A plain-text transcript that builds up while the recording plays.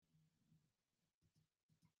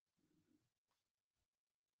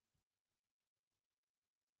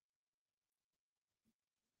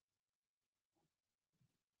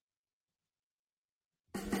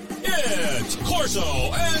Corso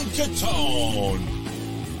and Catone.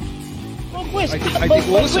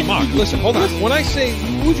 Listen, Mark, hold on. When I say,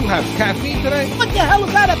 would you have caffeine today? What the hell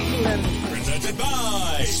is that up to? Presented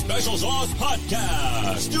by Special Sauce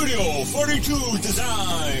Podcast, Studio 42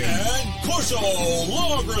 Design, and Corso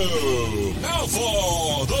Law Group. Now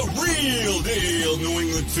for the real deal New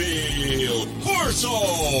England feel, Corso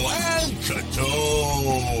and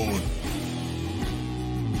Catone.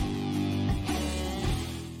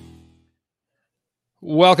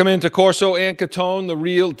 Welcome into Corso and Catone, the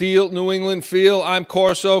real deal New England feel. I'm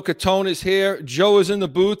Corso. Catone is here. Joe is in the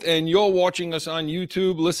booth, and you're watching us on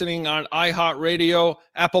YouTube, listening on iHeartRadio,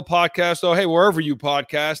 Apple Podcast, or hey, wherever you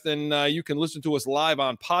podcast. And you can listen to us live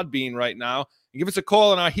on Podbean now. And give us a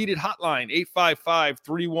call on our heated hotline,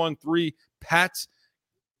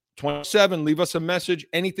 855-313-PATS-27. Leave us a message.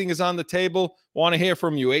 Anything is on the table. Want to hear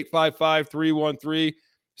from you,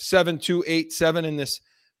 855-313-7287 in this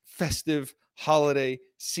festive holiday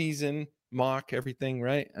season. Mark, everything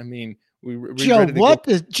right? I mean, Joe, what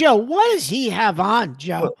does he have on,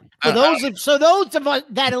 Joe? For those of us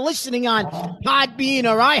that are listening on Podbean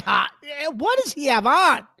or iHeart, what does he have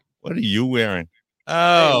on? What are you wearing?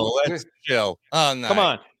 Oh, let's chill. Oh, no. Come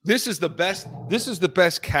on. This is the best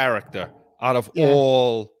character out of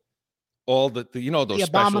all the those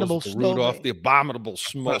abominable specials, the Rudolph, the abominable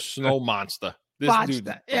snow monster. This dude's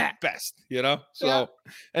the best, So,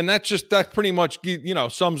 and that pretty much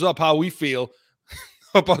sums up how we feel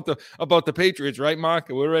about the Patriots, right, Mark?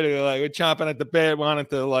 We're ready to we're chomping at the bit, wanting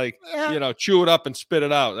to chew it up and spit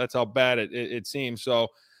it out. That's how bad it seems. So,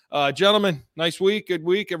 gentlemen, nice week, good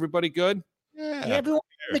week. Everybody good? Yeah, everyone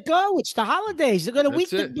to go. It's the holidays. They got a week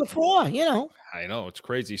before, I know, it's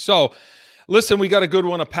crazy. So, listen, we got a good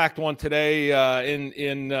one, a packed one today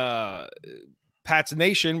in Pats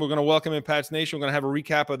Nation. We're going to welcome in Pats Nation. We're going to have a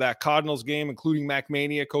recap of that Cardinals game, including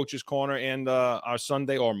MacMania, Coach's Corner, and our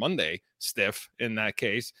Sunday or Monday stiff in that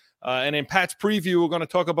case. And in Pats Preview, we're going to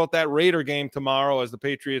talk about that Raider game tomorrow as the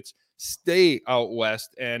Patriots stay out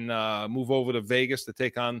west and move over to Vegas to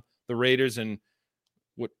take on the Raiders in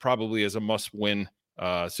what probably is a must-win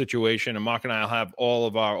situation. And Mark and I will have all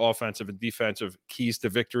of our offensive and defensive keys to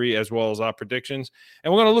victory as well as our predictions.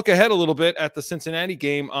 And we're going to look ahead a little bit at the Cincinnati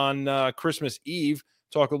game on Christmas Eve,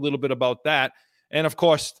 talk a little bit about that. And, of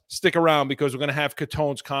course, stick around because we're going to have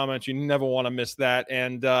Catone's comments. You never want to miss that.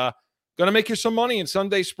 And going to make you some money in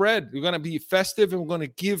Sunday Spread. We're going to be festive, and we're going to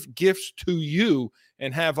give gifts to you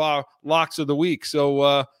and have our locks of the week.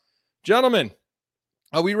 So, gentlemen,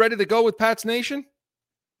 are we ready to go with Pats Nation?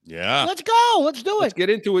 Yeah. Let's go. Let's do it. Let's get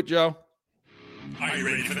into it, Joe. Are you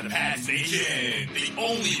ready for the Pats Nation, the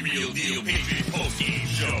only real deal Patriot postgame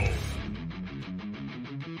show?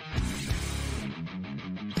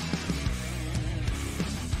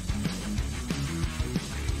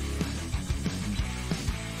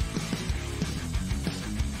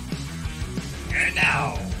 And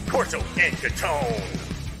now, Corso and Catone.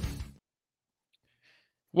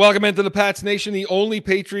 Welcome into the Pats Nation, the only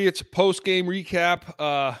Patriots post-game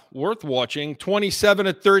recap worth watching.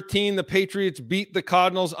 27-13, the Patriots beat the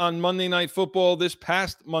Cardinals on Monday Night Football this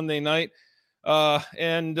past Monday night. Mark,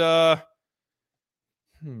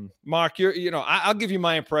 I'll give you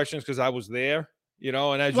my impressions because I was there.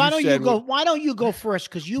 And as why don't you go first?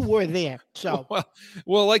 Because you were there. So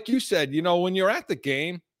well, like you said, when you're at the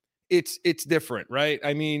game, it's different, right?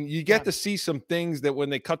 I mean, you get to see some things that when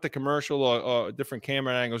they cut the commercial or different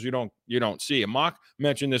camera angles, you don't see. And Mark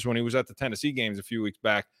mentioned this when he was at the Tennessee games a few weeks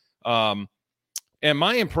back. And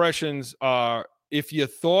my impressions are, if you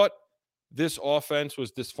thought this offense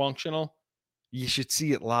was dysfunctional, you should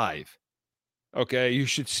see it live. Okay, you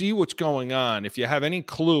should see what's going on. If you have any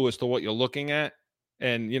clue as to what you're looking at,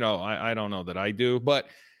 and I don't know that I do, but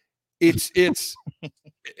it's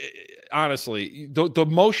honestly the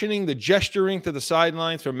motioning, the gesturing to the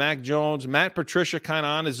sidelines for Mac Jones, Matt Patricia kind of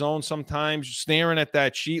on his own sometimes, staring at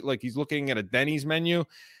that sheet like he's looking at a Denny's menu,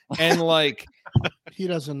 and he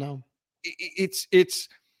doesn't know. It's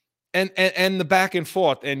and the back and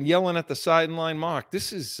forth and yelling at the sideline. Mark,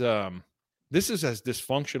 this is as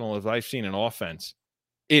dysfunctional as I've seen an offense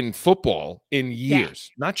in football in years,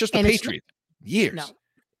 not just the Patriots, years. No.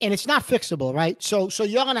 And it's not fixable, right? So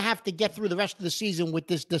you're going to have to get through the rest of the season with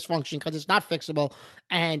this dysfunction because it's not fixable.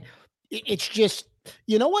 And it's just,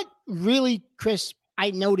 you know what really, Chris, I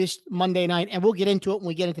noticed Monday night, and we'll get into it when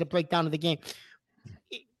we get into the breakdown of the game.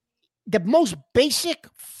 The most basic,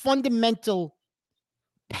 fundamental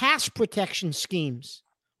pass protection schemes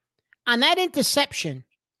on that interception,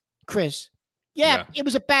 Chris, it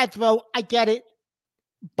was a bad throw. I get it.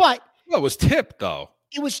 But it was tipped, though.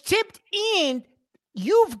 It was tipped, and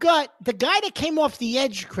you've got the guy that came off the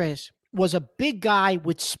edge, Chris. was a big guy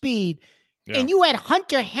with speed, Yeah. and you had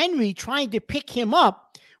Hunter Henry trying to pick him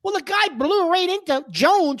up. Well, the guy blew right into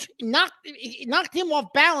Jones, knocked him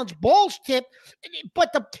off balance, balls tipped.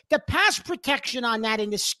 But the pass protection on that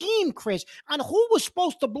and the scheme, Chris, on who was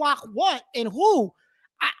supposed to block what and who,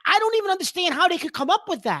 I don't even understand how they could come up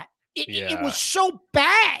with that. It was so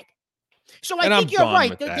bad. So I think you're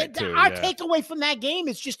right. Our takeaway from that game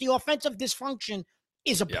is just the offensive dysfunction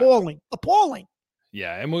is appalling. Appalling.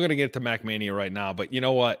 Yeah, and we're going to get to McMania right now. But you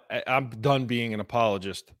know what? I'm done being an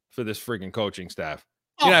apologist for this freaking coaching staff.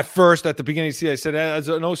 At first, at the beginning of the season, I said, is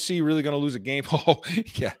an OC really going to lose a game? Oh,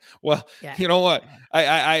 yeah. Well, you know what?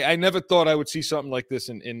 I never thought I would see something like this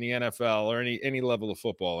in the NFL or any level of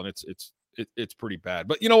football, and it's pretty bad.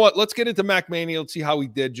 But you know what? Let's get into McMania. Let's see how he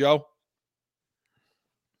did, Joe.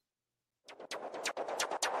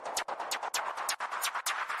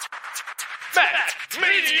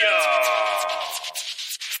 McMania!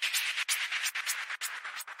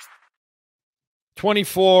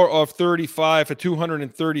 24 of 35 for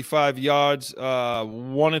 235 yards,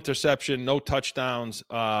 one interception, no touchdowns.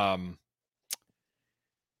 Was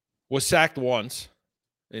sacked once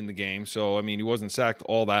in the game. So, I mean, he wasn't sacked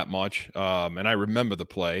all that much. And I remember the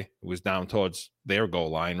play. It was down towards their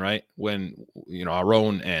goal line, right? When, our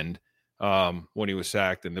own end, when he was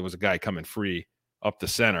sacked and there was a guy coming free up the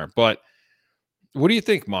center. But what do you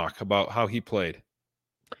think, Mark, about how he played?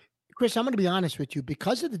 Chris, I'm going to be honest with you.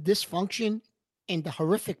 Because of the dysfunction and the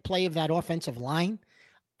horrific play of that offensive line,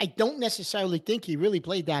 I don't necessarily think he really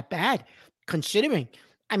played that bad, considering.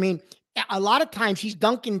 I mean, a lot of times he's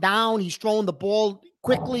dunking down, he's throwing the ball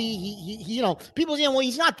quickly. He people saying, well,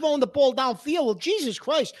 he's not throwing the ball downfield. Well, Jesus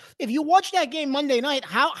Christ, if you watch that game Monday night,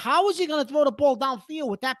 how is he going to throw the ball downfield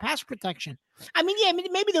with that pass protection? I mean,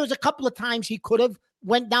 maybe there was a couple of times he could have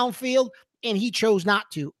went downfield and he chose not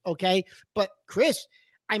to. Okay, but Chris,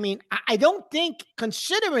 I mean, I don't think,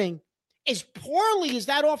 considering as poorly as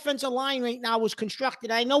that offensive line right now was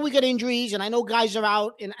constructed, I know we got injuries and I know guys are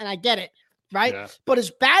out and I get it, right? Yeah. But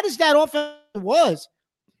as bad as that offense was,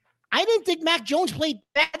 I didn't think Mac Jones played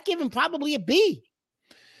bad. I'd give him probably a B.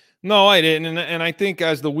 No, I didn't. And I think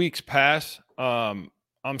as the weeks pass, I'm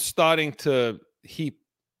starting to heap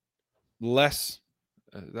less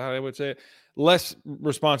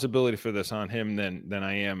responsibility for this on him than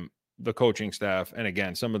I am the coaching staff. And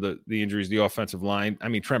again, some of the injuries, the offensive line. I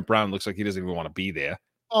mean, Trent Brown looks like he doesn't even want to be there.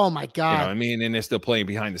 Oh my God. You know what I mean? And they're still playing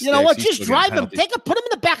behind the sticks. You know what? Just drive him. Put him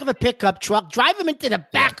in the back of a pickup truck, drive him into the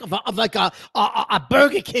back of like a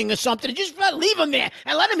Burger King or something. Just leave him there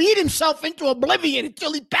and let him eat himself into oblivion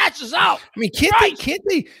until he passes out. I mean,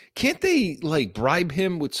 can't they like bribe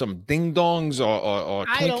him with some ding dongs or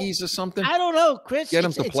Twinkies or something? I don't know, Chris. Get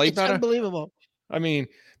him to play better. It's unbelievable. I mean,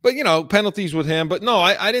 but penalties with him. But no,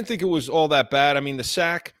 I didn't think it was all that bad. I mean, the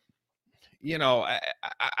sack,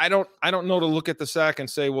 I don't know to look at the sack and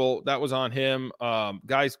say, well, that was on him.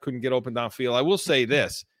 Guys couldn't get open downfield. I will say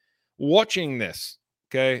this, watching this,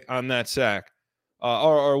 okay, on that sack,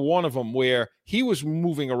 or one of them where he was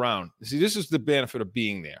moving around. See, this is the benefit of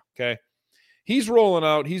being there, okay? He's rolling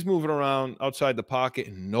out. He's moving around outside the pocket,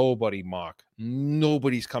 and nobody's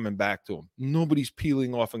coming back to him. Nobody's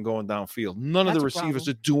peeling off and going downfield. None of the receivers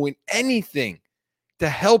are doing anything to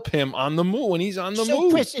help him on the move when he's on the move.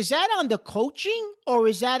 So, Chris, is that on the coaching or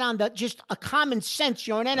is that on just a common sense?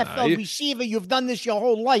 You're an NFL receiver. You've done this your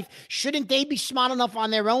whole life. Shouldn't they be smart enough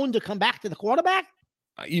on their own to come back to the quarterback?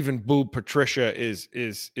 Even Boo Patricia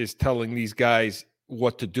is telling these guys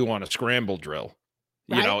what to do on a scramble drill.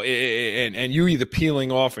 Right. And you either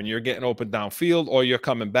peeling off and you're getting open downfield or you're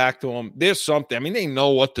coming back to them. There's something. I mean, they know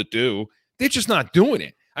what to do. They're just not doing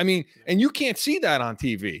it. I mean, and you can't see that on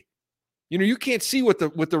TV. You can't see what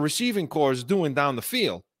the receiving core is doing down the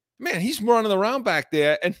field. Man, he's running around back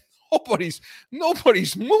there and nobody's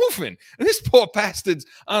moving. And this poor bastard's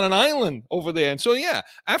on an island over there. And so, yeah,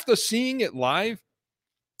 after seeing it live,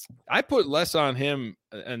 I put less on him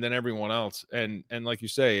and than everyone else. And like you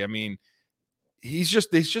say, I mean, there's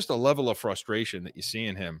just a level of frustration that you see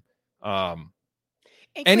in him.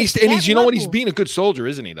 And he's he's being a good soldier,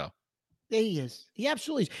 isn't he, though? There he is. He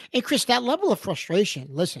absolutely is. And Chris, that level of frustration,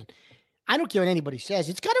 listen, I don't care what anybody says.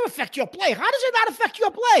 It's got to affect your play. How does it not affect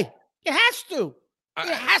your play? It has to. It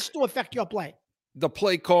has to affect your play. The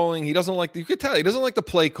play calling, you could tell he doesn't like the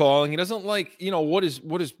play calling. He doesn't like, what his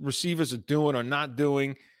receivers are doing or not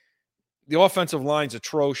doing. The offensive line's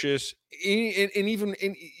atrocious. And even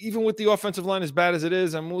with the offensive line as bad as it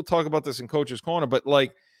is, and we'll talk about this in Coach's Corner, but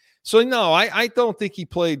no, I don't think he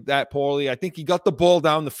played that poorly. I think he got the ball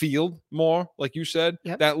down the field more, like you said.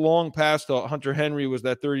 Yep. That long pass to Hunter Henry was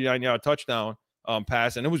that 39-yard touchdown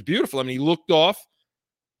pass, and it was beautiful. I mean, he looked off,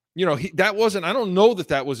 that wasn't. I don't know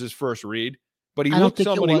that was his first read, but he looked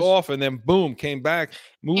somebody off, and then boom, came back,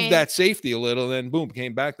 moved that safety a little, and then boom,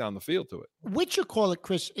 came back down the field to it. What you call it,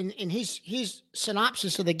 Chris? In his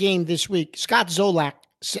synopsis of the game this week, Scott Zolak,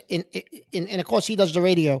 and of course he does the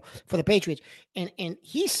radio for the Patriots, and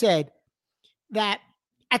he said that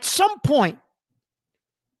at some point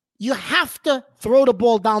you have to throw the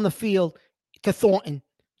ball down the field to Thornton.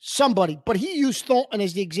 Somebody, but he used Thornton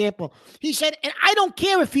as the example. He said, and I don't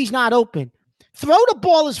care if he's not open. Throw the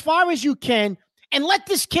ball as far as you can and let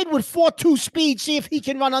this kid with 4.2 speed see if he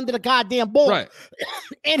can run under the goddamn ball. Right.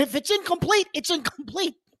 And if it's incomplete, it's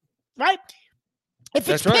incomplete. Right? If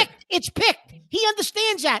it's picked, it's picked. He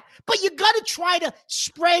understands that. But you got to try to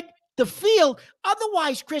spread the field.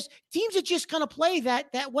 Otherwise, Chris, teams are just going to play that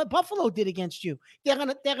what Buffalo did against you. They're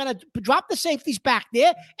gonna drop the safeties back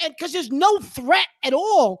there, and because there's no threat at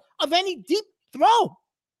all of any deep throw.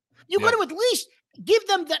 You're going to at least give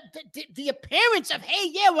them the appearance of, hey,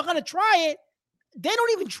 yeah, we're going to try it. They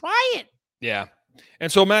don't even try it. Yeah. And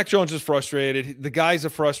so Mac Jones is frustrated. The guys are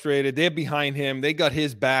frustrated. They're behind him. They got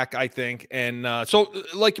his back, I think. And so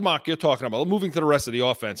like Mark, you're talking about, moving to the rest of the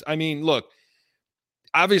offense. I mean, look,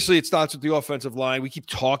 obviously, it starts with the offensive line. We keep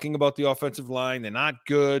talking about the offensive line. They're not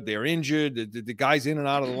good. They're injured. The guys in and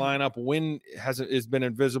out of the lineup. Wynn has been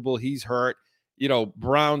invisible. He's hurt.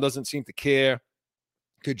 Brown doesn't seem to care.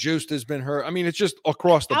 Kajust has been hurt. I mean, it's just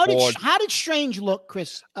across the board. How did Strange look,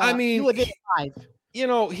 Chris? I mean, you were there live.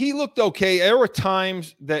 He looked okay. There were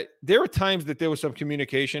times that there were some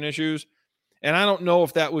communication issues, and I don't know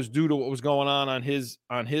if that was due to what was going on his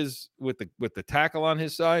with the tackle on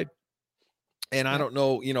his side. And I don't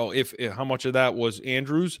know, if how much of that was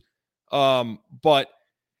Andrews, but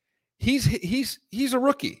he's a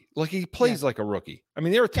rookie. Like, he plays like a rookie. I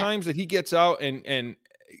mean, there are times that he gets out and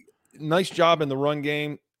nice job in the run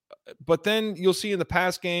game, but then you'll see in the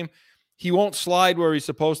pass game, he won't slide where he's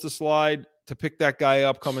supposed to slide to pick that guy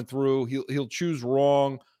up coming through. He'll choose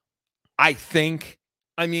wrong, I think.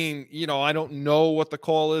 I mean, I don't know what the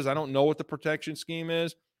call is. I don't know what the protection scheme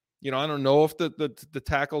is. I don't know if the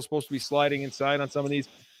tackle is supposed to be sliding inside on some of these.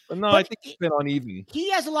 But no, I think it's been uneven.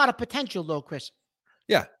 He has a lot of potential, though, Chris.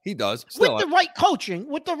 Yeah, he does. With the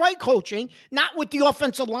right coaching, not with the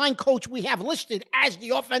offensive line coach we have listed as the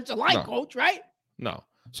offensive line coach, right? No.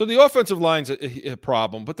 So the offensive line's a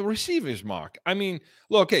problem, but the receivers, Mark. I mean,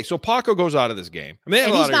 look, okay, so Paco goes out of this game. I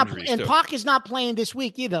mean, and Pac is not playing this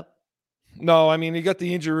week either. No, I mean, you got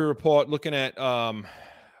the injury report looking at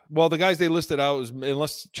well, the guys they listed out was,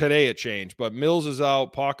 unless today it changed, but Mills is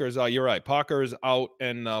out, Parker is out. You're right. Parker is out,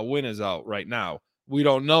 and Wynn is out right now. We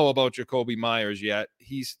don't know about Jacoby Myers yet.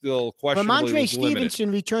 He's still questionably Ramondre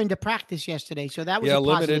Stevenson returned to practice yesterday, so that was a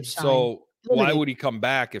limited. Sign. So why would he come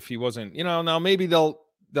back if he wasn't? Now maybe they'll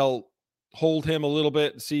hold him a little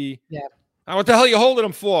bit and see. Yeah. What the hell are you holding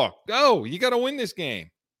him for? Go! You got to win this game.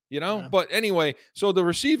 Yeah. But anyway, so the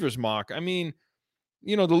receivers, Mark. I mean,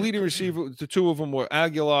 the leading receiver, the two of them were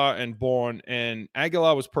Aguilar and Bourne, and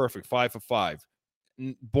Aguilar was perfect, 5 for 5.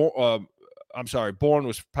 Bourne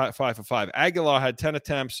was 5 for 5. Aguilar had 10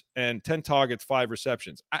 attempts and 10 targets, 5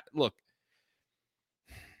 receptions. Look,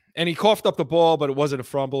 and he coughed up the ball, but it wasn't a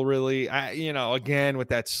fumble, really. Again, with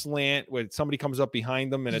that slant, when somebody comes up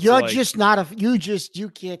behind them, and it's you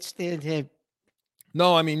can't stand him.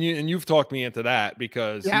 No, I mean, you've talked me into that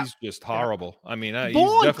because he's just horrible. I mean,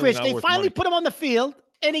 Bourne, Chris, they finally put him on the field,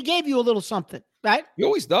 and he gave you a little something, right? He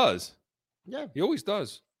always does. Yeah, he always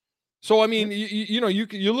does. So I mean,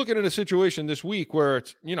 you're looking at a situation this week where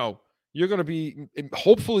it's you're going to be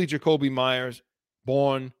hopefully Jacoby Myers,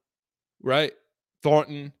 Bourne, right?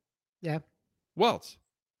 Thornton, Welts.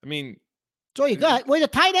 I mean, so you got the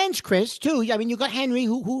tight ends, Chris, too. I mean, you got Henry,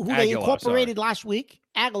 who they incorporated last week.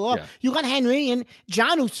 Aguilar. Yeah. You got Henry and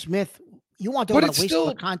Jonnu Smith. You want to waste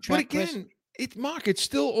a contract, but again, Mark, it's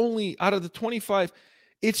still only out of the 25.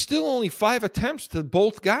 It's still only 5 attempts to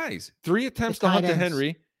both guys. 3 attempts to Hunter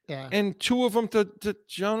Henry, and 2 of them to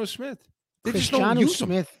Jonnu Smith. They just don't use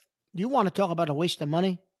Smith. You want to talk about a waste of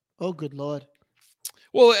money? Oh, good Lord.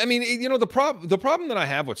 Well, I mean, the problem that I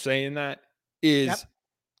have with saying that is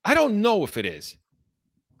I don't know if it is.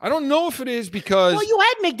 I don't know if it is because... Well, you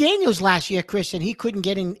had McDaniels last year, Chris, and he couldn't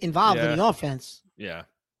get involved in the offense. Yeah.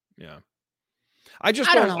 I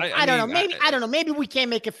don't know. I don't know. Maybe we can't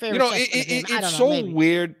make a fair assessment. It's so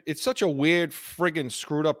weird. It's such a weird friggin'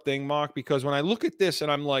 screwed up thing, Mark, because when I look at this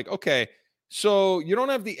and I'm like, okay, so you don't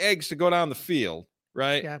have the eggs to go down the field,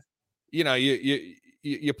 right? Yeah.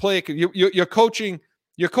 You play... You're coaching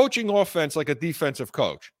offense like a defensive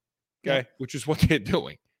coach, okay? Which is what they're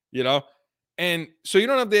doing, And so you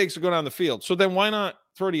don't have the eggs to go down the field. So then why not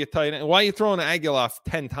throw to your tight end? Why are you throwing to Aguilar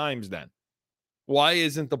 10 times then? Why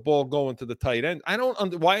isn't the ball going to the tight end?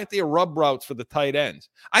 Why aren't there rub routes for the tight ends?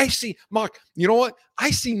 I see, Mark, you know what?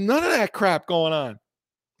 I see none of that crap going on.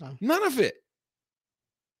 No. None of it.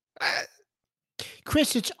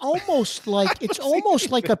 Chris, it's almost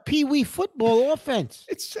like a peewee football offense.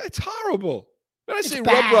 It's horrible. When I say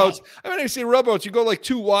bad. rub routes, you go like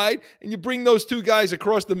too wide and you bring those two guys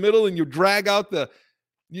across the middle and you drag out the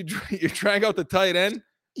tight end.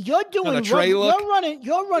 You're doing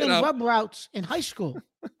you're running rub routes in high school,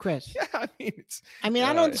 Chris. Yeah, I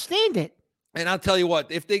don't understand it. And I'll tell you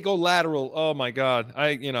what, if they go lateral, oh my God,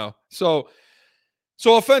 so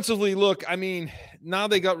offensively, look, now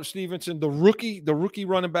they got Stevenson, the rookie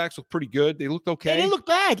running backs look pretty good. They looked okay. They look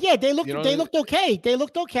bad. Yeah, they looked okay. They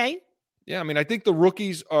looked okay. Yeah, I think the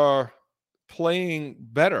rookies are playing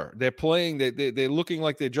better. They're playing. They're looking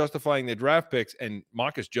like they're justifying their draft picks. And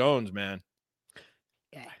Marcus Jones, man.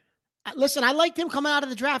 Yeah. Listen, I liked him coming out of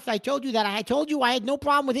the draft. I told you that. I told you I had no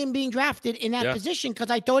problem with him being drafted in that position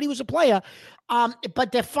because I thought he was a player.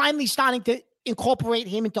 But they're finally starting to incorporate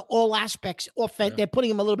him into all aspects. Offense, they're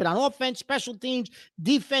putting him a little bit on offense, special teams,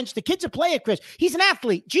 defense. The kid's a player, Chris. He's an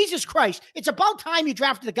athlete. Jesus Christ. It's about time you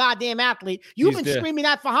drafted a goddamn athlete. You've been screaming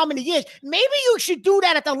that for how many years? Maybe you should do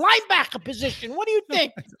that at the linebacker position. What do you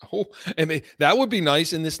think? That would be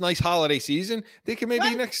nice in this nice holiday season. They can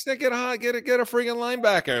maybe next get a friggin'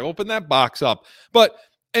 linebacker. Open that box up.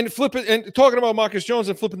 And flip it, and talking about Marcus Jones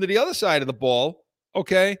and flipping to the other side of the ball,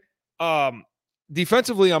 okay?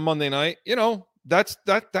 Defensively on Monday night,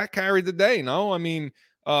 that carried the day. No,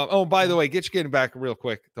 by the way, getting back real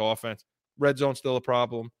quick to offense. Red zone still a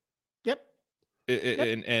problem. Yep.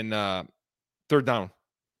 And third down.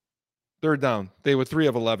 They were 3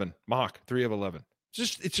 of 11. Mark 3 of 11.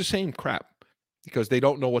 It's the same crap because they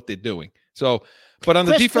don't know what they're doing. So, but on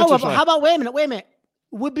the defensive side, how about wait a minute?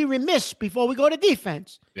 We'd be remiss before we go to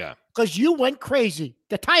defense. Yeah, because you went crazy.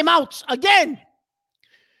 The timeouts again.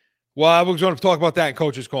 Well, I was going to talk about that in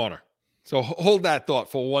Coach's Corner. So hold that thought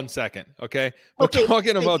for 1 second, okay? But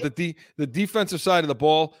talking about the defensive side of the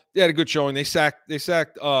ball, they had a good showing. They sacked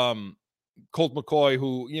Colt McCoy,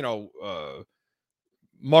 who,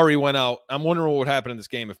 Murray went out. I'm wondering what would happen in this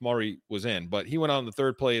game if Murray was in. But he went on the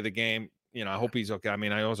third play of the game. I hope he's okay. I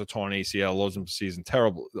know it was a torn ACL, lose him for season.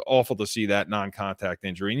 Terrible. Awful to see that non-contact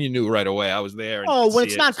injury. And you knew right away. I was there. When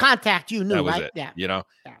it's non-contact, you knew, right? Yeah. Yeah.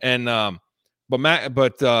 And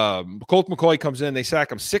But Colt McCoy comes in. They sack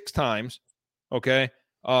him 6 times. Okay.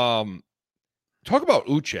 Talk about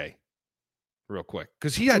Uche real quick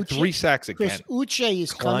because he had 3 sacks again. Chris, Uche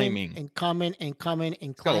is coming. And 11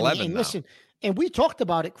 and listen, and we talked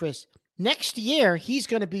about it, Chris. Next year he's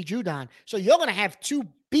going to be Judon, so you're going to have 2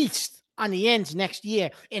 beasts on the ends next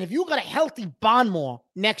year. And if you got a healthy Bondmore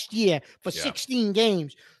next year for 16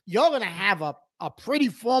 games, you're going to have a pretty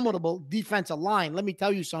formidable defensive line. Let me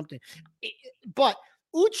tell you something. But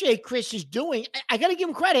Uche, Chris, is doing, I got to give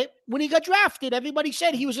him credit. When he got drafted, everybody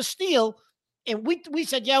said he was a steal. And we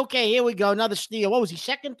said, yeah, okay, here we go. Another steal. What was he,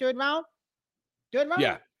 second, third round? Third round?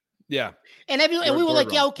 Yeah. Yeah. And we were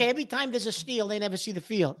like, yeah, okay, every time there's a steal, they never see the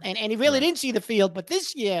field. And he really didn't see the field. But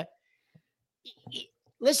this year,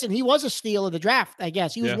 listen, he was a steal of the draft, I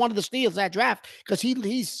guess. He was one of the steals of that draft because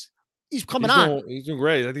he's coming on. He's doing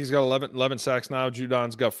great. I think he's got 11 sacks now.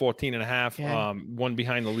 Judon's got 14 and a half, one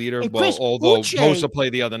behind the leader. And Chris, although Bosa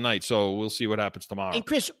played the other night, so we'll see what happens tomorrow. And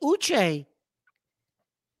Chris, Uche,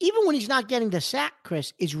 even when he's not getting the sack,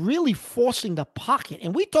 Chris, is really forcing the pocket.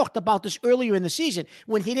 And we talked about this earlier in the season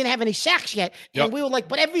when he didn't have any sacks yet. And we were like,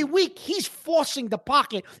 but every week he's forcing the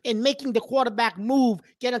pocket and making the quarterback move,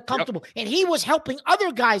 get uncomfortable. And he was helping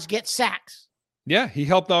other guys get sacks. Yeah, he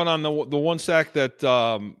helped out on the one sack that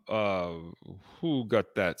who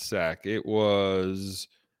got that sack? It was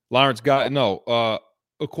Lawrence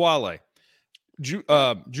Equale.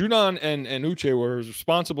 Judon and Uche were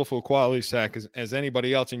responsible for Equale's sack as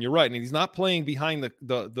anybody else, and you're right. And he's not playing behind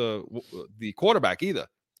the quarterback either,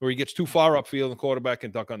 where he gets too far upfield and the quarterback can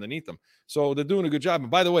duck underneath him. So they're doing a good job. And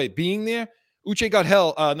by the way, being there, Uche got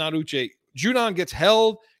held. Not Uche. Judon gets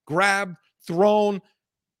held, grabbed, thrown.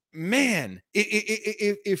 Man,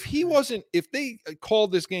 if they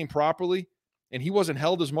called this game properly and he wasn't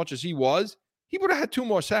held as much as he was, he would have had 2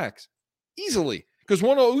 more sacks easily. Because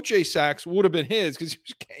one of Uche's sacks would have been his because he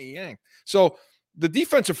was getting yanked. So the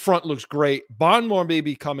defensive front looks great. Bondmore may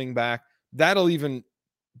be coming back. That'll even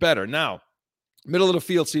better. Now, middle of the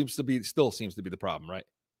field seems to be the problem, right?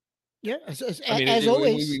 Yeah, as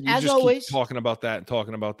always. Keep talking about that.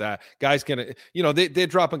 Guys can, they're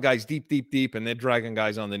dropping guys deep, and they're dragging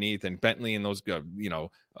guys underneath. And Bentley and those,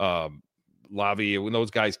 Lavi, when those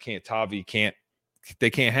guys can't, Tavi can't they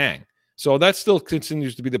can't hang. So that still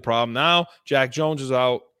continues to be the problem. Now Jack Jones is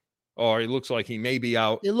out, or it looks like he may be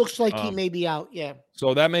out. It looks like he may be out. Yeah.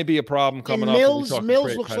 So that may be a problem coming and Mills, up.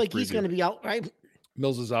 Mills looks like he's going to be out, right?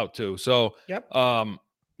 Mills is out too. So, yep.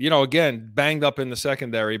 Again, banged up in the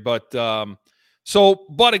secondary, but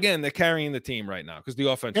again, they're carrying the team right now because the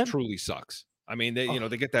offense truly sucks. I mean,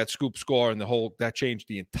 they get that scoop score and that changed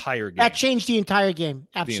the entire game. That changed the entire game.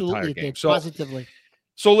 Absolutely, it did. Positively.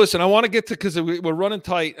 So listen, I want to get to, because we're running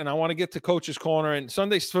tight, and I want to get to Coach's Corner. And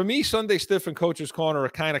Sunday Stiff and Coach's Corner are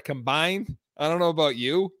kind of combined. I don't know about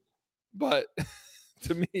you, but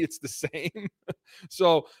to me, it's the same.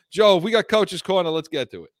 So, Joe, if we got Coach's Corner, let's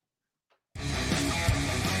get to it.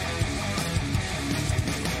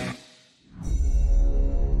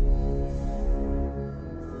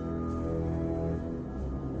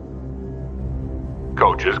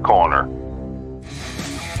 Coach's Corner.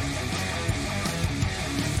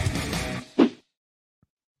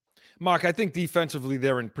 Mark, I think defensively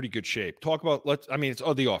they're in pretty good shape. Talk about it's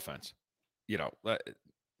the offense. We'll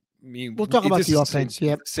talk about the offense.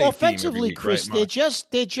 Yeah, offensively, week, Chris, right,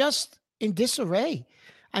 they're just in disarray.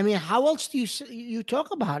 I mean, how else do you talk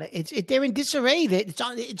about it? They're in disarray.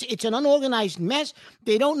 It's an unorganized mess.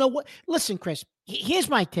 They don't know what. Listen, Chris. Here's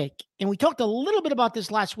my take, and we talked a little bit about this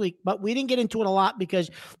last week, but we didn't get into it a lot because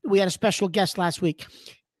we had a special guest last week.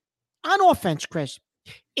 On offense, Chris,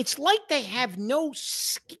 it's like they have no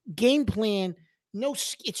game plan.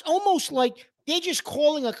 It's almost like they're just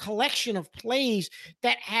calling a collection of plays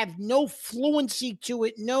that have no fluency to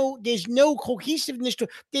it. There's no cohesiveness to it.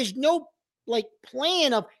 There's no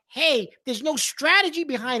plan of, hey, there's no strategy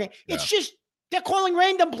behind it. It's just they're calling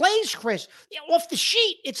random plays, Chris, off the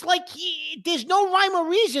sheet. It's like there's no rhyme or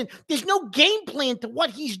reason. There's no game plan to what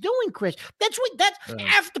he's doing, Chris.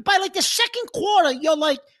 After by the second quarter, you're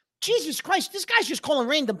like, Jesus Christ, this guy's just calling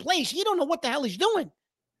random plays. You don't know what the hell he's doing.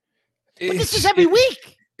 But this is every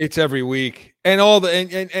week. It's every week. And all the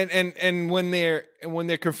and when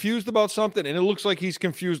they're confused about something, and it looks like he's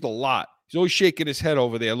confused a lot. He's always shaking his head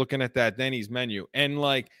over there looking at that Denny's menu. And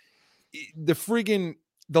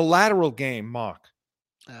the lateral game, Mark,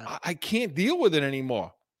 I can't deal with it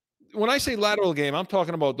anymore. When I say lateral game, I'm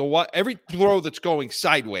talking about every throw that's going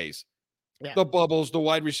sideways. Yeah. The bubbles, the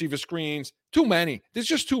wide receiver screens, too many. There's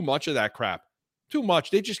just too much of that crap. Too much.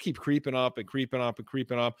 They just keep creeping up and creeping up and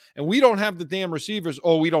creeping up. And we don't have the damn receivers,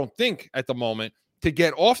 or we don't think at the moment, to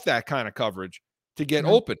get off that kind of coverage, to get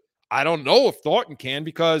open. I don't know if Thornton can,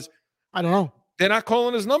 because I don't know. They're not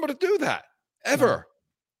calling his number to do that ever.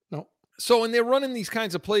 No. So, and they're running these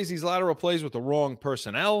kinds of plays, these lateral plays with the wrong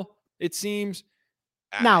personnel, it seems.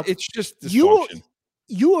 Now, it's just dysfunction.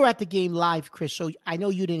 You were at the game live, Chris, so I know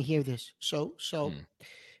you didn't hear this. So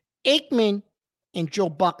Aikman and Joe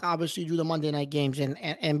Buck obviously do the Monday night games,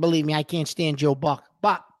 and believe me, I can't stand Joe Buck.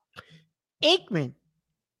 But Aikman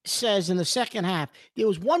says in the second half, there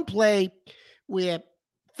was one play where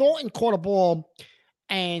Thornton caught a ball,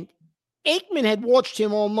 and Aikman had watched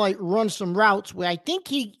him all night run some routes where I think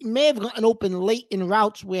he may have gotten open late in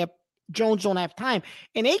routes where Jones don't have time.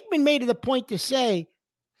 And Aikman made it a point to say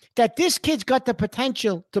that this kid's got the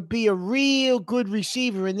potential to be a real good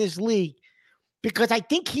receiver in this league, because I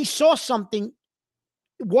think he saw something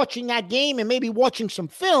watching that game and maybe watching some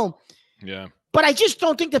film. Yeah. But I just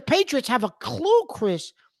don't think the Patriots have a clue,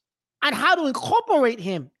 Chris, on how to incorporate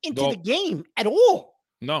him into the game at all.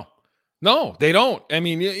 No, they don't. I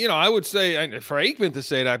mean, I would say, for Aikman to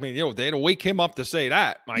say that, I mean, they had to wake him up to say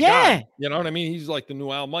that. My God. You know what I mean? He's like the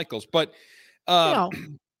new Al Michaels. But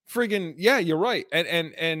friggin', yeah, you're right.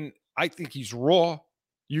 And I think he's raw.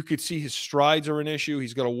 You could see his strides are an issue.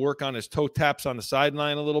 He's got to work on his toe taps on the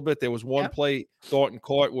sideline a little bit. There was one play Thornton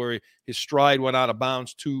caught where his stride went out of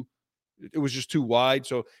bounds it was just too wide.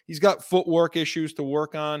 So he's got footwork issues to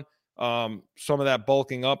work on, some of that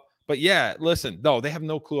bulking up. But yeah, listen, no, they have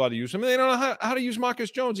no clue how to use him. They don't know how to use Marcus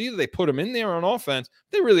Jones either. They put him in there on offense.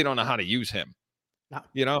 They really don't know how to use him.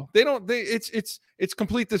 No. They don't. It's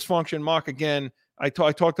complete dysfunction. Mark, again, I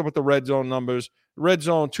talked about the red zone numbers. Red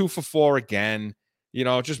zone 2 for 4 again.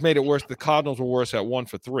 It just made it worse. The Cardinals were worse at 1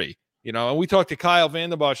 for 3. And we talked to Kyle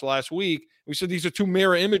Vanderbosch last week. We said these are two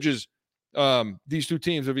mirror images, these two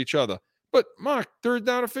teams of each other. But Mark, third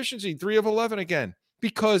down efficiency, 3 of 11 again.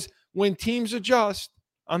 Because when teams adjust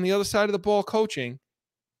on the other side of the ball coaching,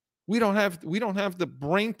 we don't have the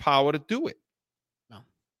brain power to do it.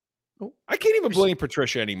 No. I can't even blame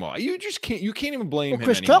Patricia anymore. You can't even blame him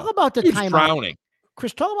Chris, anymore. Talk about the He's timeout. Drowning.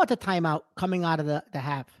 Chris, talk about the timeout coming out of the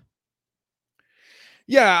half.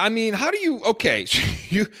 Yeah, I mean, how do you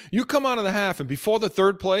you come out of the half, and before the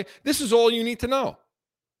third play, this is all you need to know.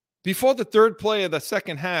 Before the third play of the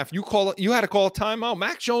second half, you had to call a timeout.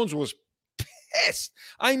 Mac Jones was pissed.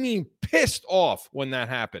 I mean, pissed off when that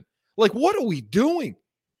happened. Like, what are we doing?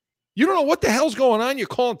 You don't know what the hell's going on. You're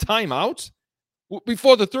calling timeouts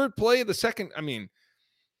before the third play of the second. I mean,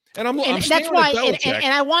 I'm that's why.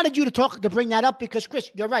 And I wanted you to bring that up because,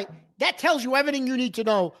 Chris, you're right. That tells you everything you need to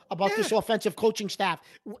know about this offensive coaching staff.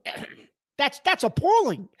 That's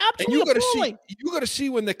appalling. Absolutely appalling. You got to see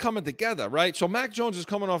when they're coming together, right? So Mac Jones is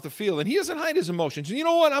coming off the field, and he doesn't hide his emotions. And you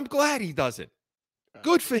know what? I'm glad he doesn't.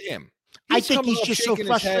 Good for him. I think he's just so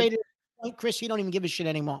frustrated. Chris, he don't even give a shit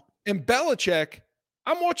anymore. And Belichick,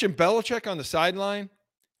 I'm watching Belichick on the sideline.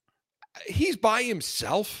 He's by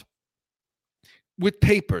himself with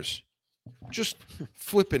papers, just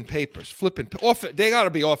flipping papers, They got to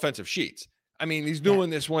be offensive sheets. I mean, he's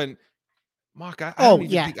doing this when Mark. I don't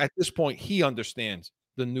even think at this point he understands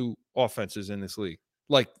the new offenses in this league,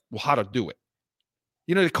 like how to do it.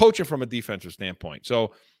 You know, they're coaching from a defensive standpoint.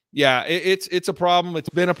 So, yeah, it's a problem. It's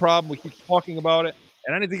been a problem. We keep talking about it,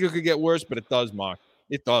 and I didn't think it could get worse, but it does, Mark.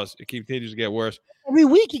 It does. It continues to get worse. Every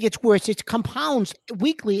week it gets worse. It compounds.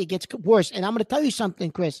 Weekly it gets worse. And I'm going to tell you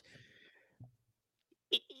something, Chris.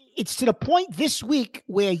 It's to the point this week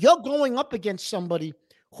where you're going up against somebody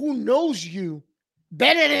who knows you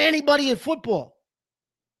better than anybody in football.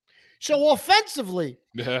 So offensively,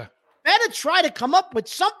 better try to come up with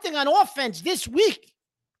something on offense this week.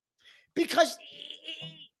 Because,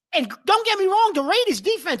 and don't get me wrong, the Raiders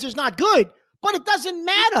defense is not good, but it doesn't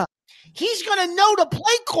matter. He's going to know the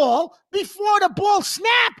play call before the ball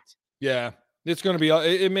snapped. Yeah. It's going to be.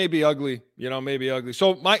 It may be ugly, maybe ugly.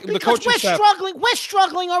 So the coaching staff, we're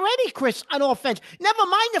struggling already, Chris, on offense. Never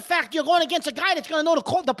mind the fact you're going against a guy that's going to know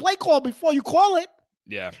the play call before you call it.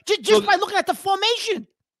 Yeah, just by looking at the formation.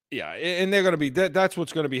 Yeah, and they're going to be. That's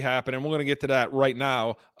what's going to be happening. We're going to get to that right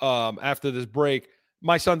now. After this break,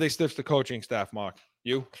 my Sunday stiff's the coaching staff. Mark,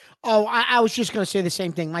 you? Oh, I was just going to say the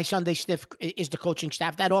same thing. My Sunday stiff is the coaching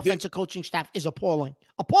staff. That offensive coaching staff is appalling.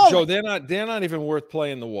 Joe, they're not even worth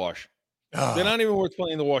playing the wash. They're not even worth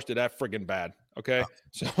playing the wash. They're that friggin' bad. Okay.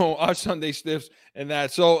 So our Sunday stiffs and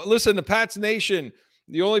that. So listen, the Pats Nation,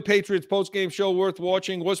 the only Patriots post-game show worth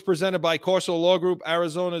watching, was presented by Corso Law Group,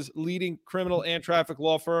 Arizona's leading criminal and traffic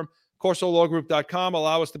law firm. CorsoLawGroup.com.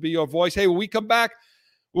 Allow us to be your voice. Hey, when we come back,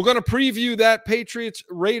 we're going to preview that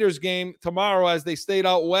Patriots-Raiders game tomorrow as they stayed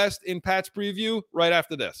out west in Pats preview right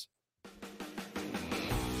after this.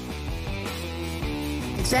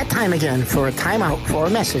 It's that time again for a timeout for a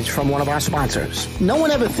message from one of our sponsors. No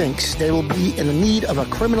one ever thinks they will be in the need of a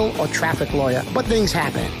criminal or traffic lawyer, but things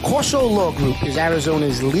happen. Corso Law Group is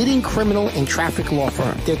Arizona's leading criminal and traffic law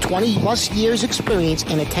firm. Their 20-plus years experience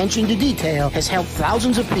and attention to detail has helped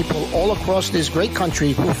thousands of people all across this great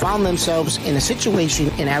country who found themselves in a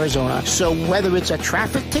situation in Arizona. So whether it's a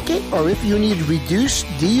traffic ticket or if you need reduced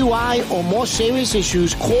DUI or more serious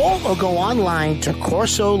issues, call or go online to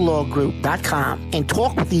CorsoLawGroup.com and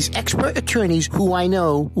talk with these expert attorneys who I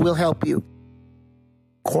know will help you.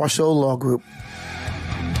 Corso Law Group.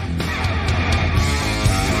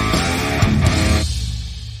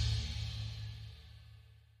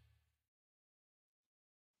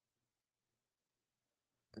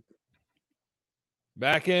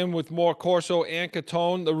 Back in with more Corso and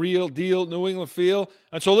Catone, the real deal New England feel.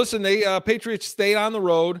 And so listen, they Patriots stayed on the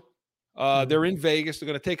road. They're in Vegas. They're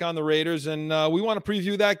going to take on the Raiders, and we want to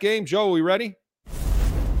preview that game. Joe, are we ready?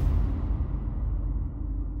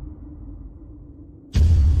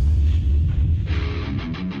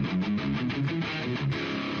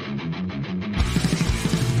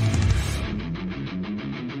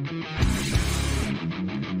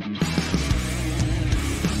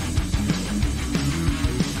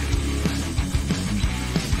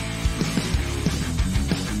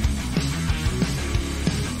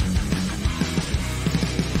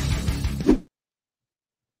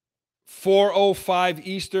 .4:05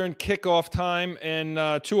 Eastern kickoff time, and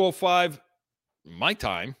 2:05 my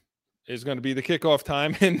time is going to be the kickoff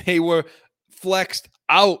time, and they were flexed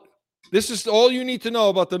out. This is all you need to know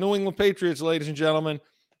about the New England Patriots, ladies and gentlemen.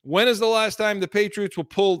 When is the last time the Patriots were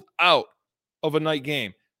pulled out of a night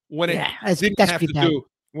game? When it didn't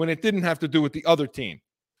have to do with the other team.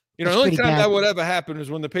 The only time that would ever happen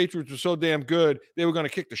is when the Patriots were so damn good, they were going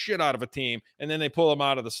to kick the shit out of a team, and then they pull them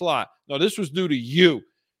out of the slot. No, this was due to you.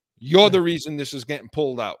 You're the reason this is getting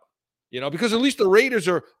pulled out, because at least the Raiders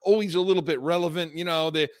are always a little bit relevant.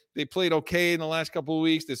 They played okay in the last couple of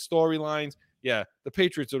weeks. There's storylines. Yeah, the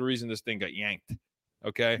Patriots are the reason this thing got yanked.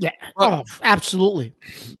 Okay. Yeah. Absolutely.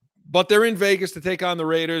 But they're in Vegas to take on the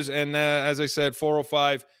Raiders, and as I said,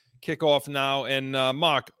 4:05 kickoff now. And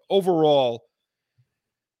Mark, overall,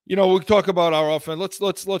 We talk about our offense.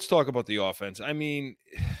 Let's talk about the offense. I mean,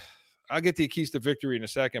 I'll get the keys to victory in a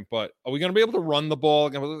second, but are we going to be able to run the ball?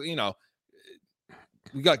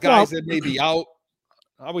 We got guys that may be out.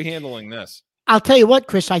 How are we handling this? I'll tell you what,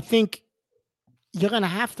 Chris, I think you're going to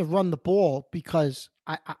have to run the ball because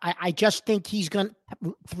I just think he's going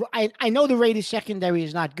to – I know the Raiders secondary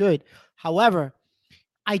is not good. However,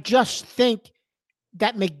 I just think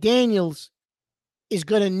that McDaniels is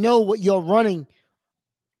going to know what you're running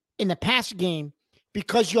in the pass game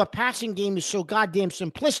because your passing game is so goddamn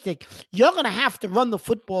simplistic. You're going to have to run the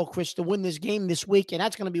football, Chris, to win this game this week, and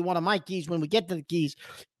that's going to be one of my keys when we get to the keys,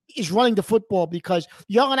 is running the football because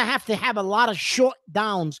you're going to have a lot of short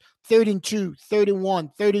downs, 3rd and 2, 3rd and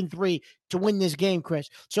 1, 3rd and 3 to win this game, Chris.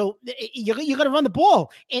 So you're going to run the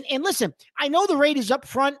ball. And listen, I know the Raiders up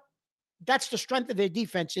front, that's the strength of their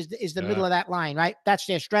defense is the middle of that line, right? That's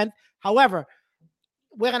their strength. However,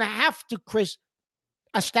 we're going to have to, Chris,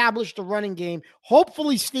 establish the running game.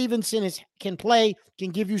 Hopefully Stevenson can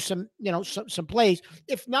give you some plays.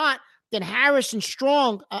 If not, then Harris and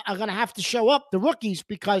Strong are going to have to show up, the rookies,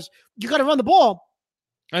 because you got to run the ball.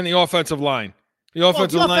 And the offensive line. The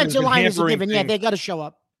offensive line is a given. Yeah, they got to show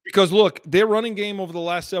up. Because, look, their running game over the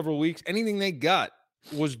last several weeks, anything they got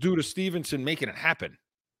was due to Stevenson making it happen.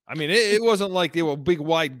 I mean, it wasn't like there were big,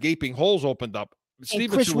 wide, gaping holes opened up.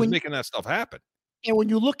 Stevenson was making that stuff happen. And when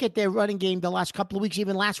you look at their running game the last couple of weeks,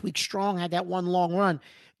 even last week, Strong had that one long run.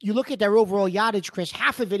 You look at their overall yardage, Chris,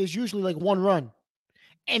 half of it is usually like one run.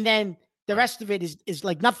 And then the rest of it is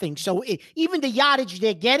like nothing. So even the yardage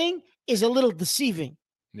they're getting is a little deceiving.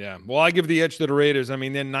 Yeah. Well, I give the edge to the Raiders. I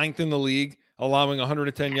mean, they're 9th in the league, allowing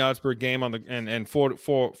 110 yards per game and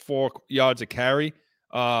 4 yards a carry.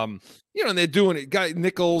 And they're doing it.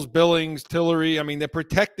 Nichols, Billings, Tillery. I mean, they're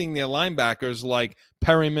protecting their linebackers like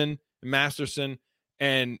Perryman, Masterson.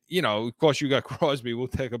 And, of course, you got Crosby. We'll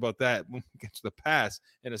talk about that when we get to the pass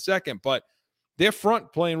in a second. But their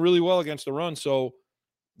front playing really well against the run. So,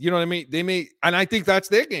 you know what I mean? They may, and I think that's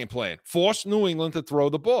their game plan. Force New England to throw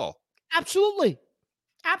the ball. Absolutely.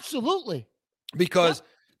 Because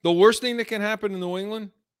the worst thing that can happen in New England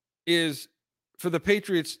is for the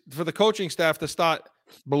Patriots, for the coaching staff to start,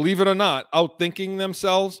 believe it or not, outthinking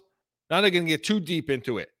themselves. Now they're going to get too deep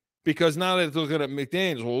into it. Because now they're looking at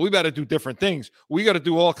McDaniels, well, we got to do different things. We got to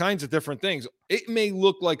do all kinds of different things. It may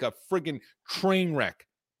look like a friggin' train wreck.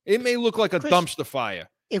 It may look like a dumpster fire.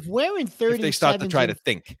 If we're in 3rd and 7s, they start to try to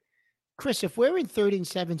think. Chris, if we're in 3rd and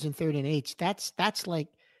 7s and 3rd and 8s,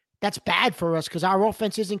 that's bad for us because our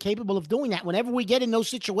offense isn't capable of doing that. Whenever we get in those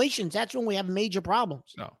situations, that's when we have major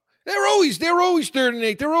problems. No. They're always 3rd and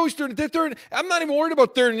 8. They're always 3rd. I'm not even worried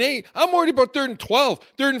about 3rd and 8. I'm worried about 3rd and 12,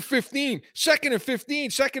 3rd and 15, 2nd and 15,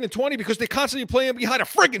 2nd and 20 because they're constantly playing behind the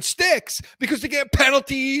friggin' sticks because they get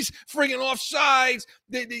penalties, friggin' offsides,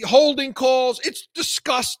 the holding calls. It's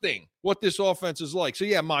disgusting what this offense is like. So,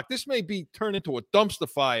 yeah, Mark, this may be turned into a dumpster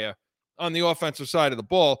fire on the offensive side of the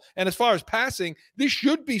ball. And as far as passing, this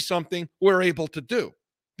should be something we're able to do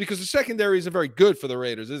because the secondary isn't very good for the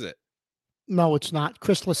Raiders, is it? No, it's not.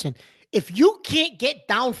 Chris, listen, if you can't get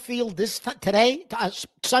downfield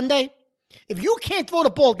Sunday, if you can't throw the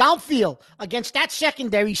ball downfield against that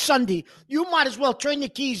secondary Sunday, you might as well turn the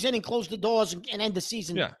keys in and close the doors and end the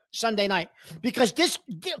season Sunday night. Because this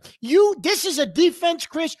is a defense,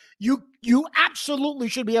 Chris, you absolutely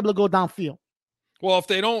should be able to go downfield. Well, if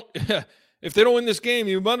they don't win this game,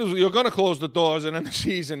 you're going to close the doors and end the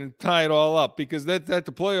season and tie it all up because that the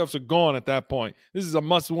playoffs are gone at that point. This is a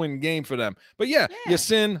must-win game for them. But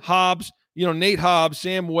Yasin, Hobbs, Nate Hobbs,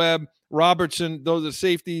 Sam Webb, Robertson, those are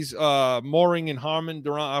safeties, Mooring and Harmon,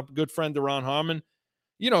 our good friend Duron Harmon.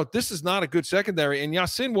 This is not a good secondary. And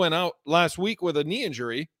Yasin went out last week with a knee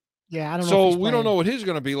injury. Yeah, I don't know. So we don't know what he's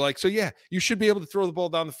going to be like. So, you should be able to throw the ball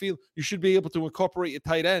down the field. You should be able to incorporate your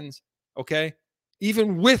tight ends, okay?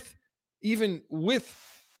 Even with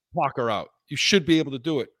Parker out, you should be able to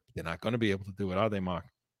do it. They're not going to be able to do it, are they, Mark?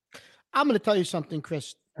 I'm going to tell you something,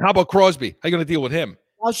 Chris. How about Crosby? How are you going to deal with him?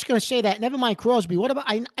 I was just going to say that. Never mind Crosby. What about?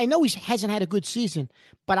 I know he hasn't had a good season,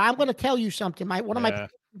 but I'm going to tell you something. One of my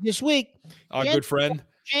this week, our good friend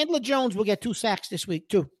Chandler Jones will get 2 sacks this week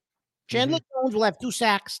too. Chandler Jones will have 2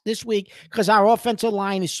 sacks this week because our offensive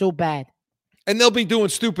line is so bad. And they'll be doing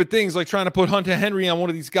stupid things like trying to put Hunter Henry on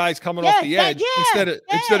one of these guys coming off the edge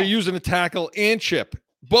instead of using a tackle and chip.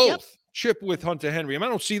 Both chip with Hunter Henry. I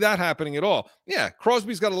don't see that happening at all. Yeah,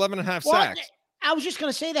 Crosby's got 11.5 sacks. I was just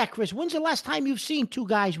going to say that, Chris. When's the last time you've seen 2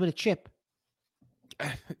 guys with a chip?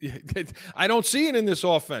 I don't see it in this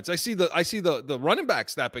offense. I see the running back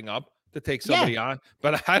stepping up to take somebody on,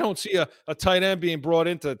 but I don't see a tight end being brought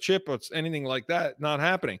into chip or anything like that. Not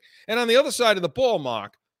happening. And on the other side of the ball,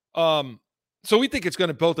 Mark, So we think it's going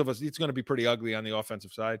to, both of us, it's going to be pretty ugly on the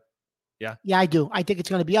offensive side. Yeah, I do. I think it's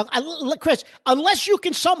going to be Chris. Unless you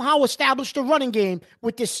can somehow establish the running game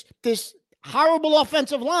with this horrible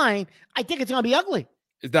offensive line, I think it's going to be ugly.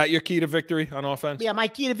 Is that your key to victory on offense? Yeah, my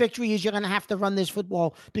key to victory is you're going to have to run this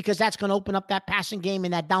football because that's going to open up that passing game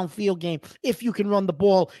and that downfield game. If you can run the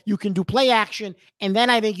ball, you can do play action, and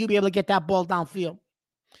then I think you'll be able to get that ball downfield.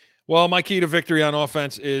 Well, my key to victory on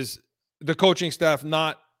offense is the coaching staff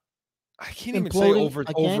I can't even say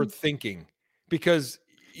overthinking, because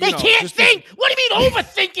they can't think. What do you mean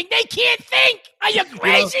overthinking? They can't think. Are you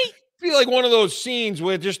crazy? I feel like one of those scenes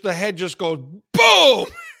where just the head just goes boom,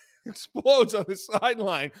 explodes on the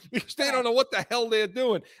sideline because they don't know what the hell they're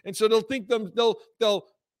doing, and so they'll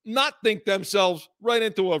not think themselves right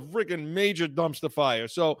into a freaking major dumpster fire.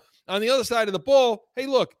 So on the other side of the ball, hey,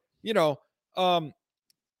 look,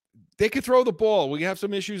 they could throw the ball. We have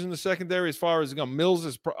some issues in the secondary as far as Mills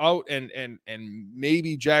is out, and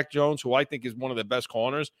maybe Jack Jones, who I think is one of the best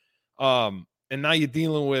corners. And now you're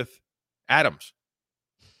dealing with Adams.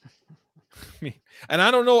 And I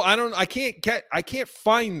don't know. I can't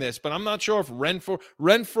find this, but I'm not sure if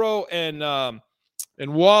Renfro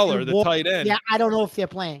and Waller, the tight end. Yeah, I don't know if they're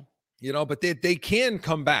playing. But they can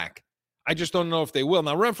come back. I just don't know if they will.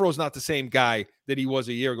 Now Renfro's not the same guy that he was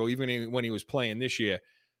a year ago, even when he was playing this year.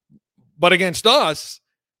 But against us,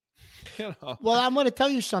 Well, I'm going to tell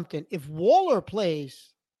you something. If Waller plays,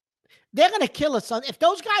 they're going to kill us. If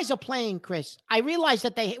those guys are playing, Chris, I realize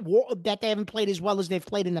that they haven't played as well as they've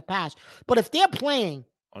played in the past. But if they're playing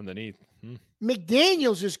underneath,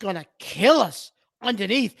 McDaniels is going to kill us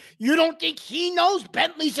underneath. You don't think he knows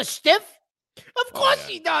Bentley's a stiff? Of course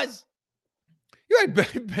he does. You had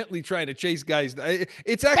Bentley trying to chase guys.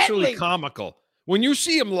 It's actually comical. When you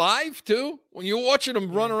see him live, too, when you're watching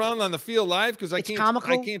him run around on the field live, because I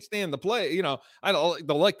can't stand the play. I don't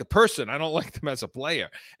like the person. I don't like them as a player.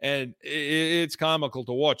 And it's comical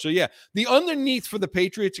to watch. So, yeah, the underneath for the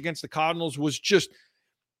Patriots against the Cardinals was just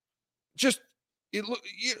it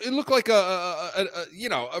looked like a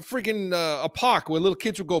freaking a park where little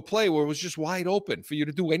kids would go play, where it was just wide open for you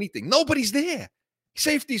to do anything. Nobody's there.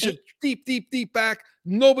 Safeties are deep back.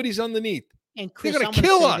 Nobody's underneath. And Chris, they're going to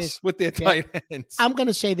kill us with their tight ends. I'm going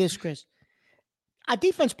to say this, Chris. Our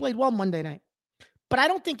defense played well Monday night, but I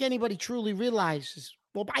don't think anybody truly realizes.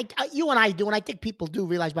 Well, you and I do, and I think people do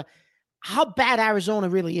realize, but how bad Arizona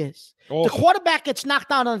really is. The quarterback gets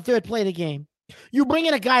knocked out on the third play of the game. You bring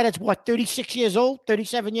in a guy that's 36 years old,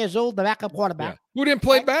 37 years old, the backup quarterback. Yeah. Who didn't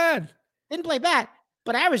play bad? Didn't play bad.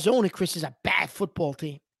 But Arizona, Chris, is a bad football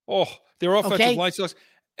team. Oh, their offensive line sucks.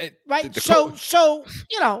 Right. So,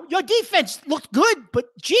 your defense looked good, but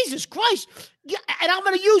Jesus Christ. And I'm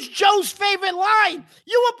going to use Joe's favorite line.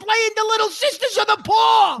 You were playing the Little Sisters of the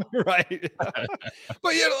Poor. Right.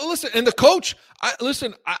 But listen, and the coach,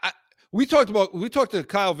 we talked to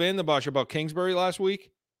Kyle Vanden Bosch about Kingsbury last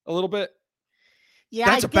week a little bit. Yeah,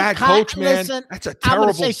 that's a bad coach, man. Listen, that's a terrible.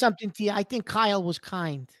 I'm going to say something to you. I think Kyle was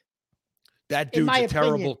kind. That dude's a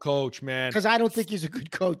terrible coach, man. Because I don't think he's a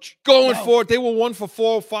good coach. Going for it, they were 1 for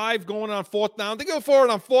 4 or 5 going on 4th down. They go for it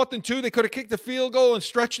on 4th and 2. They could have kicked the field goal and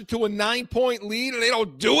stretched it to a 9-point lead, and they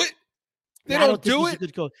don't do it. They don't do it. He's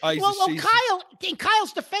a good coach. Kyle, in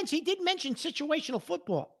Kyle's defense, he did mention situational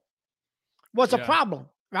football was a problem,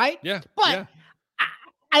 right? Yeah. But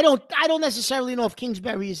I don't necessarily know if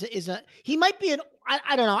Kingsbury is a. He might be an.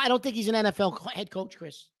 I don't know. I don't think he's an NFL head coach,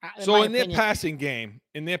 Chris. So in their passing game,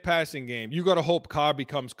 you got to hope Carr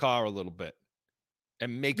becomes Carr a little bit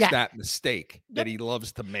and makes that mistake that he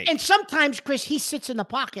loves to make. And sometimes, Chris, he sits in the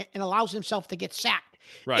pocket and allows himself to get sacked.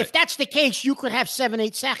 Right. If that's the case, you could have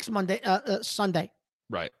 7-8 sacks Sunday.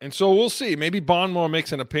 Right. And so we'll see. Maybe Barmore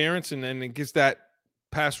makes an appearance and then it gives that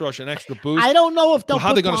pass rush an extra boost. I don't know if they'll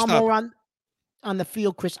put Barmore on the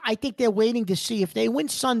field, Chris. I think they're waiting to see if they win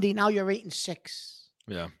Sunday. Now you're 8-6.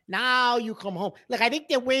 Yeah. Now you come home. I think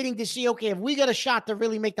they're waiting to see, okay, if we got a shot to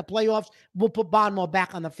really make the playoffs, we'll put Barmore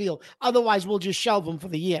back on the field. Otherwise, we'll just shelve him for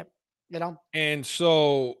the year, And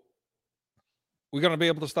so we're going to be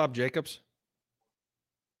able to stop Jacobs?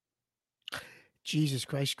 Jesus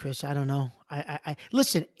Christ, Chris, I don't know. I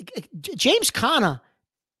listen, James Conner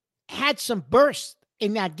had some bursts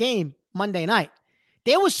in that game Monday night.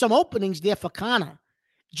 There was some openings there for Conner.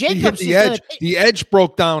 Jacobs the edge. The edge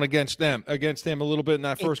broke down against him a little bit in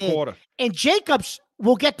that first quarter. And Jacobs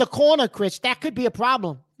will get the corner, Chris. That could be a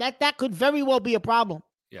problem. That could very well be a problem.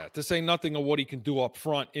 Yeah, to say nothing of what he can do up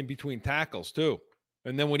front in between tackles too.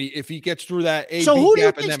 And then if he gets through that A-B so who do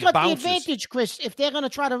you think's got bounces, the advantage, Chris? If they're going to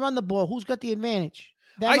try to run the ball, who's got the advantage?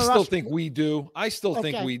 I still think we do. I still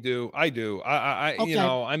think we do. I do.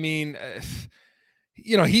 I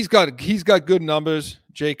he's got good numbers,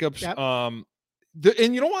 Jacobs. Yep. And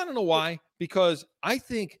you don't want to know why? Because I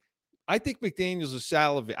think McDaniels is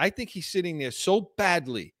salivating. I think he's sitting there so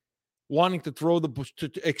badly, wanting to throw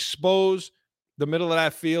to expose the middle of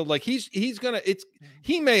that field. Like he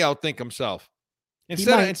may outthink himself.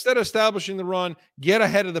 Instead of establishing the run, get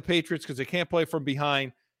ahead of the Patriots because they can't play from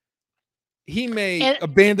behind. He may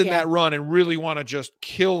abandon that run and really want to just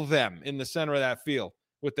kill them in the center of that field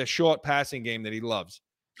with the short passing game that he loves,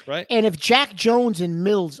 right? And if Jack Jones and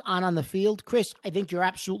Mills aren't on the field, Chris, I think you're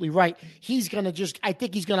absolutely right. I think he's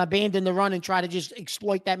going to abandon the run and try to just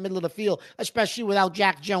exploit that middle of the field, especially without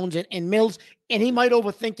Jack Jones and Mills. And he might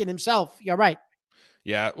overthink it himself. You're right.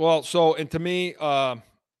 Yeah. Well, and to me,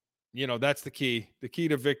 that's the key. The key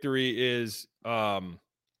to victory is, I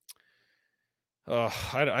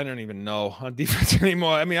don't even know on defense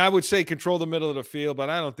anymore. I mean, I would say control the middle of the field, but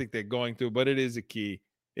I don't think they're going to. But it is a key.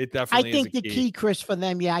 It definitely is a key. I think the key, Chris, for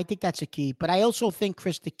them, I think that's a key. But I also think,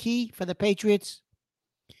 Chris, the key for the Patriots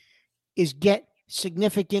is get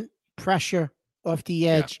significant pressure off the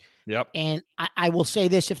edge. Yeah. Yep. And I will say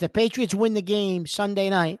this: if the Patriots win the game Sunday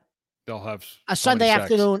night, they'll have a Sunday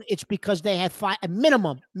afternoon. It's because they had a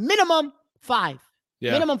minimum 5.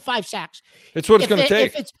 Yeah. Minimum 5 sacks. It's what it's going to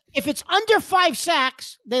take. If it's under 5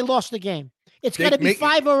 sacks, they lost the game. It's got to be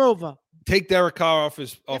 5 or over. Take Derek Carr off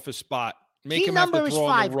his spot. Make him have to throw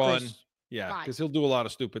on the run. Chris. Yeah, because he'll do a lot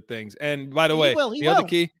of stupid things. And by the way, the other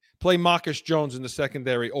key, play Marcus Jones in the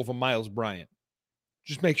secondary over Miles Bryant.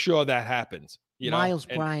 Just make sure that happens. Miles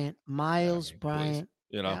Bryant. Please,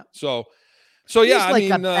 Yeah. So he's yeah, like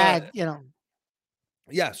a bad,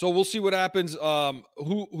 Yeah, so we'll see what happens.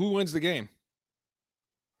 Who wins the game?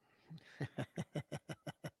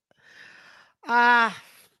 I'm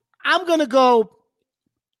gonna go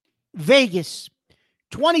Vegas,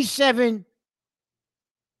 27-13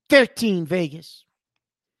 Vegas.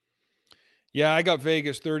 Yeah, I got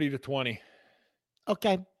Vegas 30-20.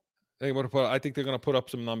 Okay. I think they're gonna put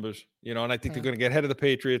up some numbers, and I think they're gonna get ahead of the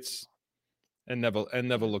Patriots and never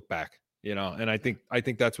look back. And I think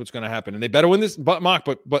that's what's going to happen. And they better win this, but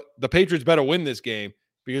the Patriots better win this game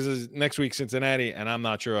because it's next week Cincinnati, and I'm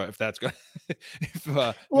not sure if that's going to.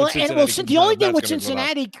 The only thing with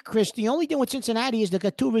Cincinnati, Chris, is they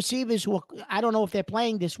got 2 receivers who I don't know if they're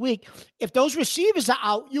playing this week. If those receivers are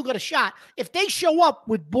out, you got a shot. If they show up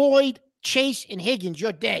with Boyd, Chase, and Higgins,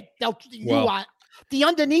 you're dead. You are the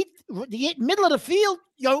underneath, the middle of the field.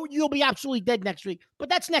 You'll be absolutely dead next week. But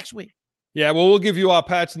that's next week. Yeah, well, we'll give you our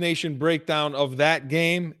Pats Nation breakdown of that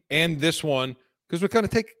game and this one because we're going to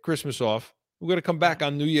take Christmas off. We're going to come back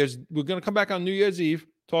on New Year's. We're going to come back on New Year's Eve,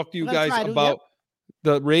 talk to you guys about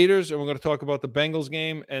the Raiders, and we're going to talk about the Bengals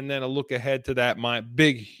game, and then a look ahead to that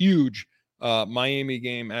huge Miami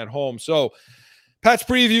game at home. So, Pat's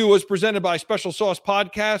Preview was presented by Special Sauce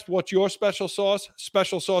Podcast. What's your special sauce?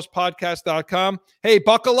 SpecialSaucePodcast.com. Hey,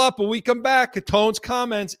 buckle up when we come back. Catone's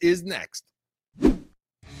Comments is next.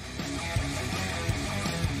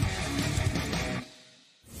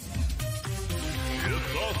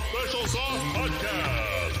 Special Sauce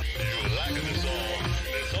Podcast. You liking the song?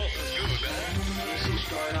 The sauce is good, man. Easy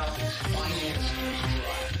startup, finance,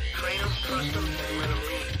 train them, trust them, and let them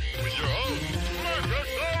lead. With your host, Marcus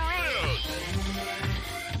Aurelius.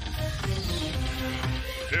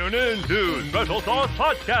 Tune in to Special Sauce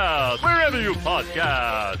Podcast, wherever you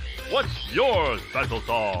podcast. What's your special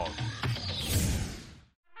sauce?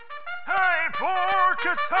 Time for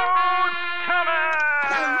Catone's Comments!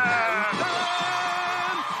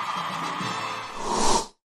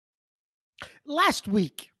 Last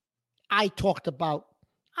week, I talked about,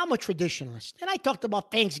 I'm a traditionalist, and I talked about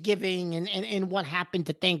Thanksgiving and what happened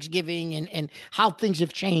to Thanksgiving and how things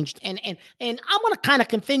have changed. And I'm going to kind of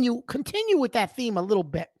continue with that theme a little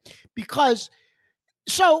bit because,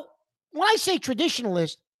 so when I say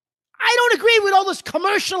traditionalist, I don't agree with all this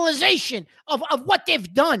commercialization of what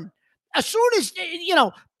they've done. As soon as,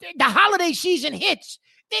 the holiday season hits,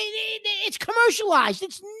 it's commercialized.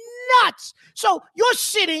 It's nuts. So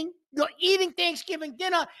you're eating Thanksgiving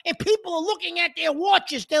dinner, and people are looking at their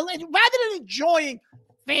watches. Rather than enjoying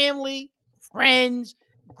family, friends,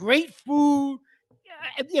 great food,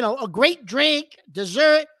 a great drink,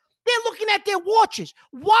 dessert, they're looking at their watches.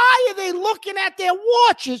 Why are they looking at their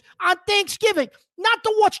watches on Thanksgiving? Not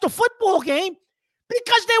to watch the football game,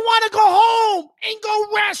 because they want to go home and go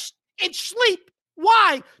rest and sleep.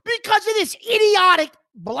 Why? Because of this idiotic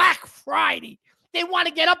Black Friday. They want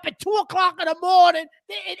to get up at 2 o'clock in the morning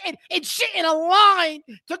and sit in a line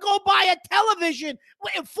to go buy a television.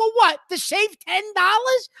 For what? To save $10?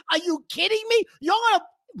 Are you kidding me? You're going to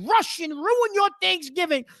rush and ruin your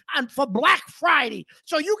Thanksgiving for Black Friday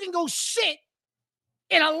so you can go sit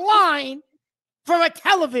in a line for a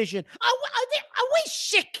television. Are we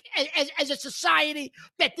sick as a society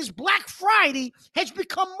that this Black Friday has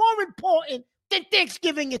become more important than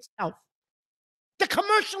Thanksgiving itself? The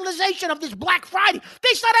commercialization of this Black Friday.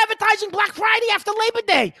 They start advertising Black Friday after Labor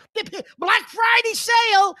Day. The Black Friday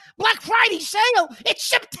sale. It's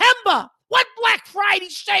September. What Black Friday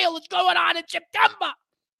sale is going on in September?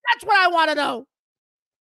 That's what I want to know.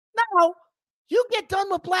 Now, you get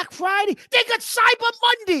done with Black Friday, they got Cyber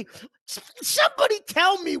Monday. Somebody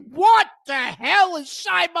tell me what the hell is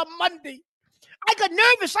Cyber Monday? I got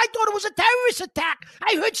nervous. I thought it was a terrorist attack.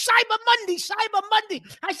 I heard Cyber Monday.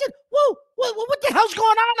 I said, whoa, what the hell's going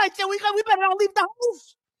on? I said, we better not leave the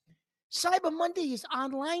house. Cyber Monday is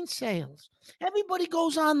online sales. Everybody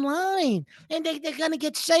goes online, and they're going to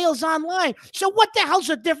get sales online. So what the hell's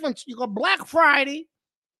the difference? You go Black Friday,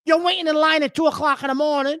 you're waiting in line at 2 o'clock in the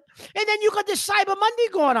morning, and then you got this Cyber Monday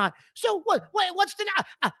going on. So what's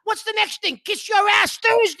the next thing? Kiss your ass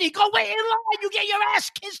Thursday. Go wait in line. You get your ass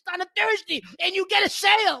kissed on a Thursday, and you get a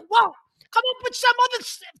sale. Well, come up with some other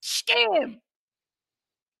scam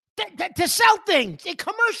to sell things. They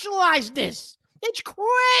commercialize this. It's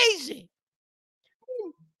crazy.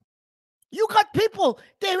 You got people,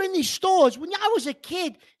 they're in these stores. When I was a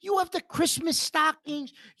kid, you have the Christmas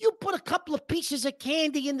stockings. You put a couple of pieces of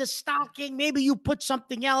candy in the stocking. Maybe you put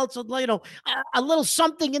something else, a little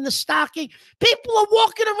something in the stocking. People are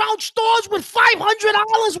walking around stores with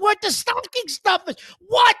 $500 worth of stocking stuffers.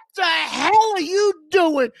 What the hell are you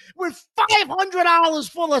doing with $500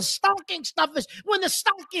 full of stocking stuffers when the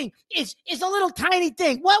stocking is a little tiny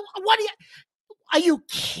thing? What are you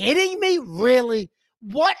kidding me? Really?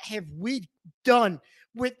 What have we done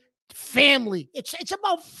with family? It's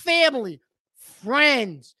about family,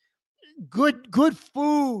 friends, good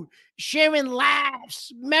food, sharing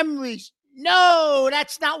laughs, memories. No,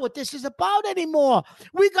 that's not what this is about anymore.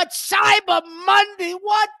 We got Cyber Monday.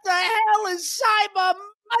 What the hell is Cyber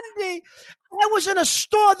Monday? I was in a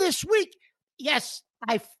store this week. Yes,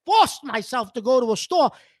 I forced myself to go to a store.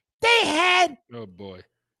 They had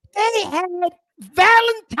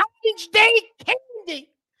Valentine's Day candy.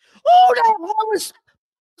 Who the hell is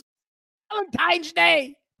Valentine's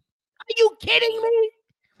Day? Are you kidding me?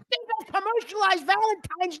 They don't commercialize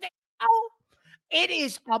Valentine's Day. Oh, it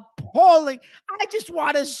is appalling. I just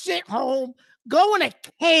want to sit home, go in a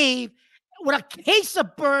cave with a case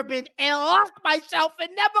of bourbon and lock myself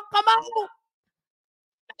and never come out.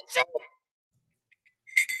 That's it.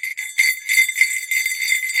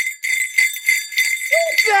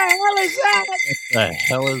 What the hell is that? What the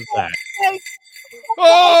hell is that?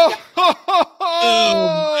 Oh,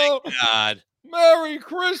 Oh my God. Merry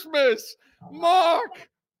Christmas, Mark.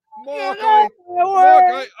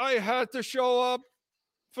 I had to show up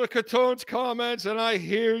for Catone's comments, and I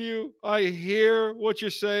hear you. I hear what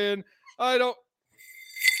you're saying. I don't.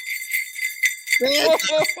 Santa.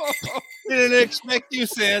 Didn't expect you,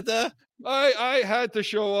 Santa. I had to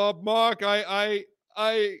show up, Mark. I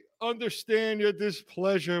understand your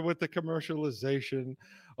displeasure with the commercialization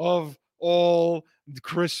of all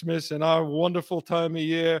Christmas and our wonderful time of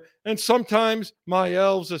year. And sometimes my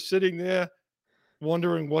elves are sitting there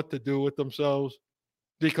wondering what to do with themselves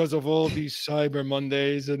because of all these Cyber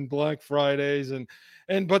Mondays and Black Fridays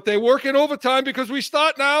but they work in overtime because we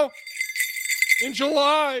start now in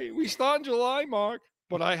July. We start in July, Mark.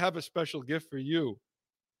 But I have a special gift for you.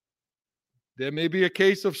 There may be a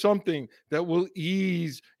case of something that will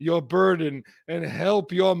ease your burden and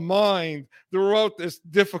help your mind throughout this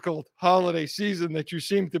difficult holiday season that you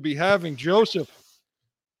seem to be having. Joseph.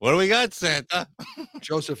 What do we got, Santa?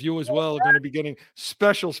 Joseph, you as well are going to be getting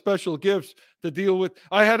special gifts to deal with.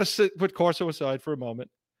 I had to put Corso aside for a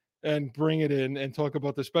moment and bring it in and talk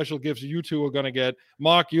about the special gifts you two are going to get.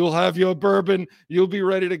 Mark, you'll have your bourbon. You'll be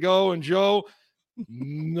ready to go. And Joe,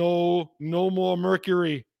 no more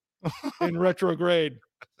Mercury in retrograde.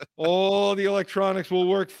 All the electronics will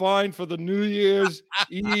work fine for the New Year's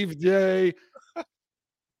Eve day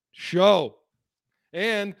show.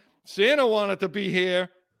 And Santa wanted to be here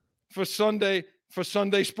for Sunday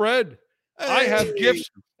spread. Hey.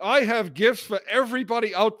 I have gifts for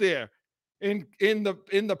everybody out there in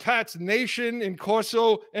the Pats Nation, in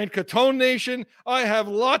Corso and Catone Nation. I have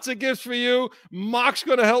lots of gifts for you. Mark's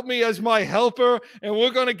going to help me as my helper, and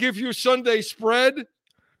we're going to give you Sunday spread.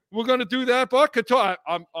 We're going to do that. But Catone,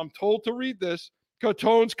 I'm told to read this.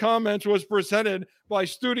 Catone's comments was presented by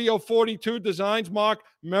Studio 42 Designs. Mark,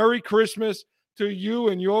 Merry Christmas to you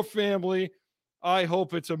and your family. I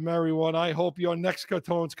hope it's a merry one. I hope your next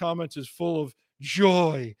Catone's comments is full of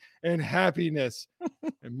joy and happiness,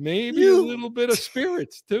 and maybe a little bit of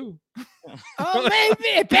spirits too. Oh, maybe.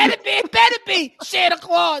 It better be Santa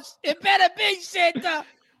Claus. It better be Santa.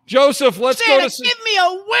 Joseph, let's Santa, go to give me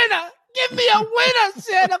a winner. Give me a winner,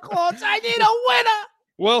 Santa Claus. I need a winner.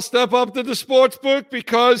 Well, step up to the sports book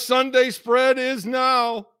because Sunday spread is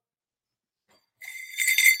now.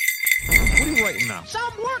 What are you writing now? So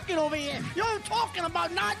I'm working over here. You're talking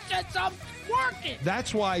about nonsense. I'm working.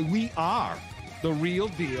 That's why we are the real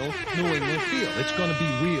deal New England Feel. It's going to be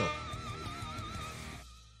real.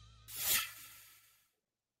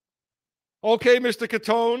 Okay, Mr.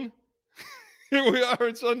 Catone. Here we are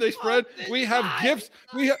in Sunday spread. We have gifts.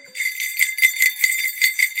 Yeah,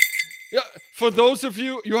 for those of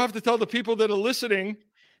you, you have to tell the people that are listening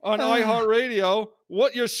on iHeartRadio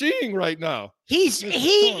what you're seeing right now.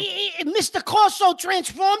 Mr. Corso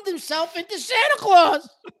transformed himself into Santa Claus.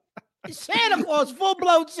 Santa Claus,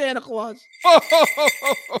 full-blown Santa Claus.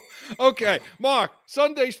 Okay, Mark,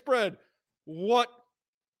 Sunday spread. What?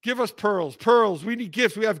 Give us pearls. Pearls. We need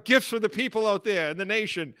gifts. We have gifts for the people out there in the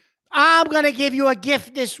nation. I'm going to give you a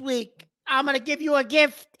gift this week. I'm going to give you a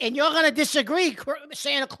gift, and you're going to disagree,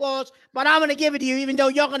 Santa Claus, but I'm going to give it to you, even though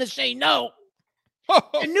you're going to say no.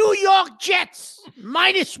 The New York Jets,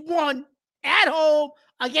 -1 at home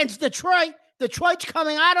against Detroit. Detroit's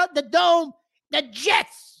coming out of the dome. The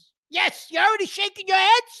Jets. Yes, you're already shaking your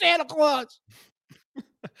head, Santa Claus.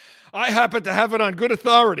 I happen to have it on good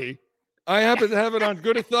authority. That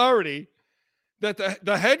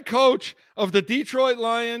the head coach of the Detroit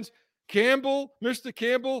Lions, Campbell, Mr.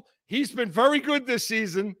 Campbell, he's been very good this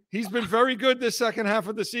season. He's been very good this second half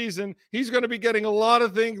of the season. He's going to be getting a lot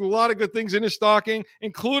of good things in his stocking,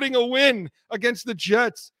 including a win against the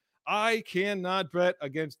Jets. I cannot bet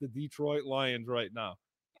against the Detroit Lions right now.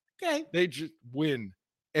 Okay. They just win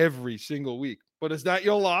every single week. But is that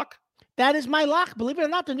your lock? That is my lock. Believe it or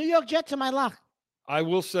not, the New York Jets are my lock. I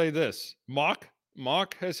will say this. Mark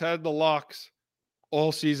has had the locks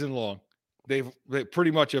all season long. They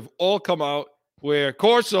pretty much have all come out where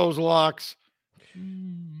Corso's locks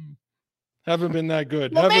haven't been that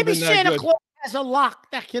good. Well, maybe Santa Claus has a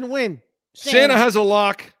lock that can win. Santa has a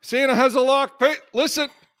lock. Listen.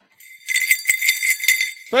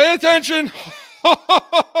 Pay attention.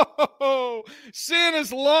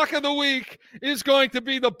 Santa's lock of the week is going to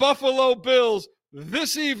be the Buffalo Bills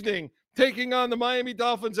this evening, taking on the Miami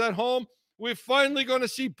Dolphins at home. We're finally going to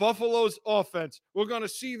see Buffalo's offense. We're going to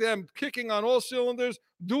see them kicking on all cylinders,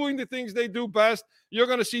 doing the things they do best. You're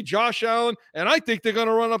going to see Josh Allen, and I think they're going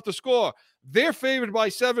to run up the score. They're favored by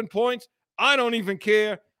 7 points. I don't even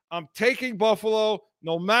care. I'm taking Buffalo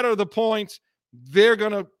no matter the points. They're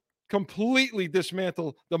going to completely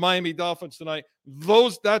dismantle the Miami Dolphins tonight.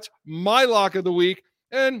 That's my lock of the week.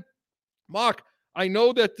 And Mark, I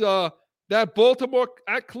know that that Baltimore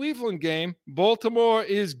at Cleveland game, Baltimore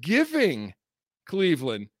is giving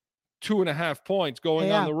Cleveland 2.5 points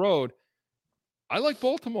going on the road. I like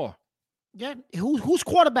Baltimore. Yeah. Who's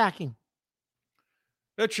quarterbacking?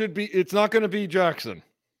 It's not going to be Jackson.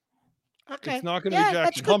 Okay. It's not going to be Jackson.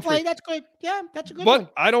 That's a good Humphrey. play. That's good. Yeah, that's a good one.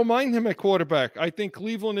 But I don't mind him at quarterback. I think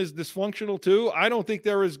Cleveland is dysfunctional too. I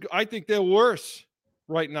think they're worse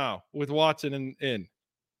right now with Watson in.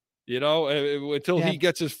 Until he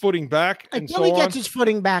gets his footing back. Until he gets his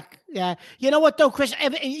footing back. Yeah. You know what, though, Chris?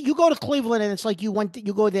 You go to Cleveland and it's like you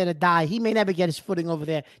go there to die. He may never get his footing over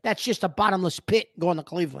there. That's just a bottomless pit going to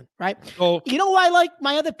Cleveland, right? Oh. You know why I like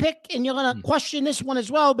my other pick? And you're going to question this one as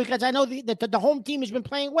well because I know that the home team has been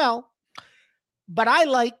playing well. But I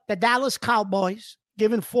like the Dallas Cowboys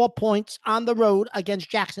giving 4 points on the road against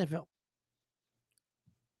Jacksonville.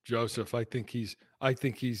 Joseph, I think he's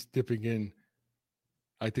dipping in.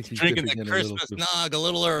 I think he's drinking dipping the in Christmas nog a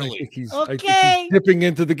little early. I think he's dipping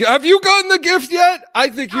into the gift. Have you gotten the gift yet? I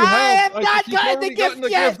think you have. I have not gotten the gift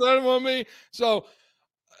yet. I don't want me. So,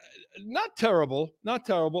 not terrible.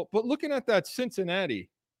 But looking at that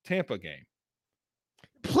Cincinnati-Tampa game.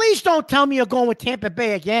 Please don't tell me you're going with Tampa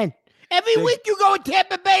Bay again. Every week you go with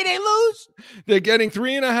Tampa Bay, they lose. They're getting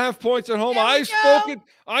 3.5 points at home. I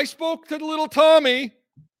spoke to little Tommy.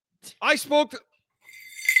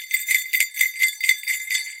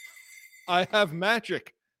 I have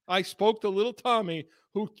magic. I spoke to little Tommy,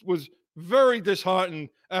 who was very disheartened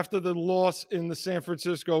after the loss in San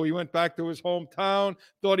Francisco. He went back to his hometown,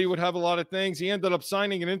 thought he would have a lot of things. He ended up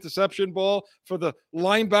signing an interception ball for the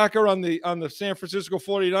linebacker on the San Francisco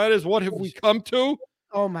 49ers. What have we come to?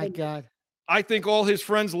 Oh, my God. I think all his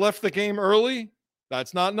friends left the game early.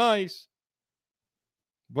 That's not nice.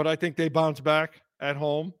 But I think they bounce back at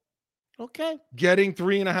home. Okay. Getting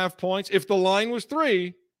 3.5 points. If the line was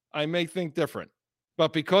 3, I may think different.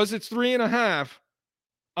 But because it's 3.5,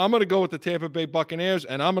 I'm going to go with the Tampa Bay Buccaneers,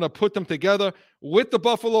 and I'm going to put them together with the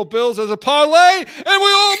Buffalo Bills as a parlay, and we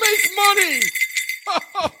all make money.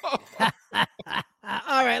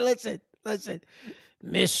 All right, listen. Mr.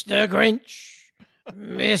 Grinch.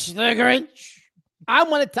 I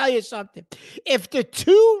want to tell you something. If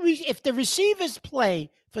the receivers play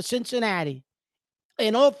for Cincinnati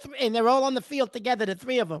and they're all on the field together, the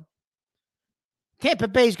three of them, Tampa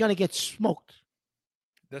Bay is going to get smoked.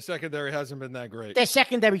 The secondary hasn't been that great. Their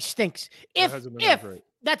secondary stinks. If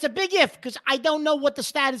that's a big if, because I don't know what the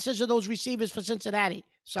status is of those receivers for Cincinnati.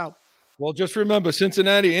 So, well, just remember,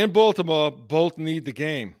 Cincinnati and Baltimore both need the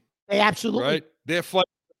game. They absolutely right. They're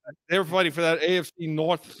fighting for that AFC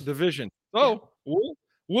North division. So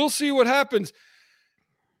we'll see what happens,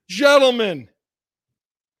 gentlemen.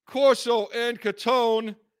 Corso and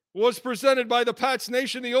Catone was presented by the Pats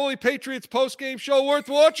Nation, the only Patriots post-game show worth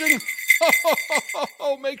watching.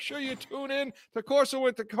 Make sure you tune in to Corso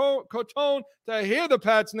and to Catone to hear the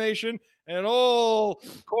Pats Nation and all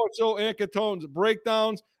Corso and Catone's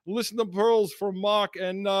breakdowns. Listen to pearls from Mark,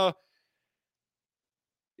 and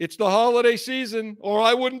it's the holiday season, or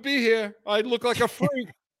I wouldn't be here. I'd look like a freak.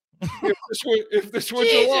 if this were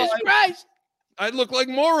Jesus July, Christ. I'd look like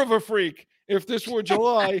more of a freak if this were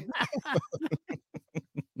July.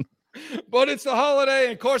 But it's the holiday,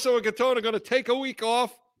 and Corso and Catone are going to take a week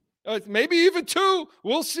off. Maybe even 2.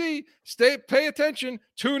 We'll see. Pay attention.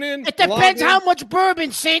 Tune in. It depends how much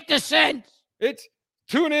bourbon Santa sends.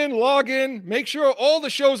 Tune in, log in. Make sure all the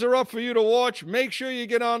shows are up for you to watch. Make sure you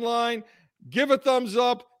get online. Give a thumbs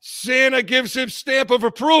up. Santa gives him stamp of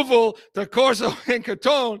approval to Corso and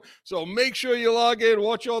Catone. So make sure you log in,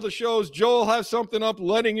 watch all the shows. Joe will have something up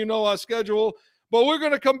letting you know our schedule. But we're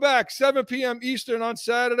going to come back 7 p.m. Eastern on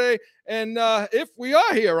Saturday. And if we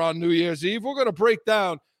are here on New Year's Eve, we're going to break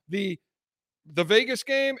down the Vegas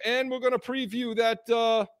game, and we're going to preview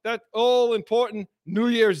that all-important New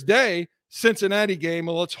Year's Day Cincinnati game.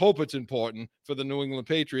 Well, let's hope it's important for the New England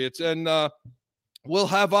Patriots. And we'll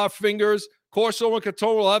have our fingers. Corso and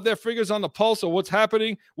Catone will have their fingers on the pulse of what's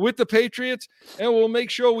happening with the Patriots, and we'll make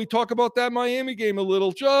sure we talk about that Miami game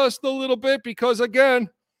just a little bit, because, again,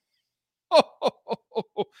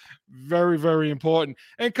 very, very important.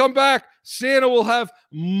 And come back. Santa will have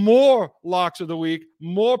more locks of the week,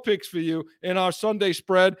 more picks for you in our Sunday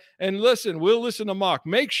spread. And listen, we'll listen to Mark.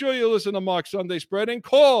 Make sure you listen to Mark's Sunday spread and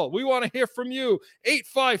call. We want to hear from you.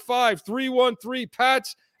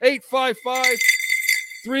 855-313-PATS,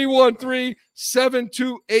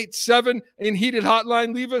 855-313-7287 in heated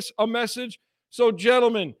hotline. Leave us a message. So,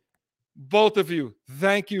 gentlemen, both of you,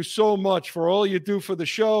 thank you so much for all you do for the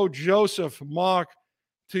show. Joseph, Mark,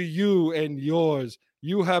 to you and yours.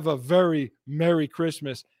 You have a very Merry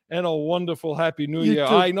Christmas and a wonderful Happy New Year.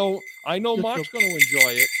 Too. I know Mark's going to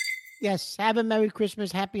enjoy it. Yes, have a Merry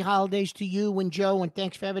Christmas, Happy Holidays to you and Joe, and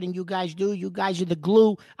thanks for everything you guys do. You guys are the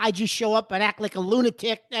glue. I just show up and act like a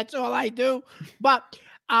lunatic. That's all I do. But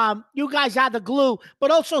you guys are the glue. But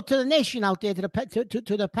also to the nation out there, to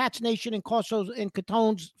the Pats Nation and Corso's and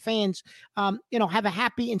Catone's fans, have a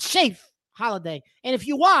happy and safe holiday. And if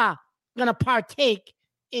you are going to partake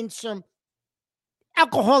in some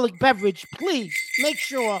alcoholic beverage, please make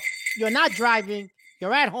sure you're not driving,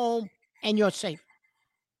 you're at home, and you're safe.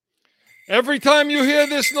 Every time you hear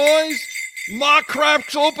this noise, Mark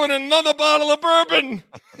cracks open another bottle of bourbon.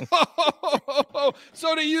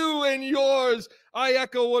 So to you and yours, I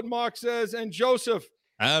echo what Mark says. And Joseph,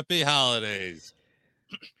 happy holidays.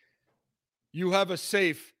 You have a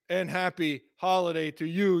safe and happy holiday to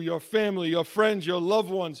you, your family, your friends, your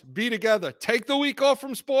loved ones. Be together. Take the week off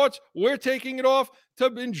from sports. We're taking it off to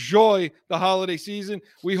enjoy the holiday season.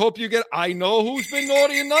 We hope you I know who's been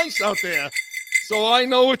naughty and nice out there. So I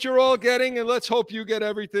know what you're all getting, and let's hope you get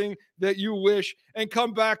everything that you wish. And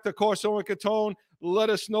come back to Corso and Catone. Let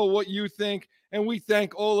us know what you think. And we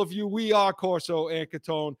thank all of you. We are Corso and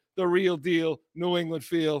Catone, the real deal, New England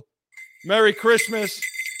feel. Merry Christmas.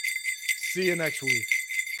 See you next week.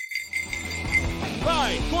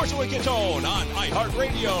 Find Corso and Catone on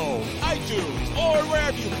iHeartRadio, iTunes, or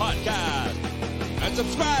wherever you podcast. And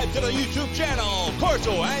subscribe to the YouTube channel,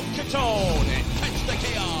 Corso and Catone, and catch the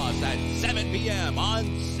chaos at 7 p.m.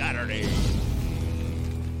 on Saturday.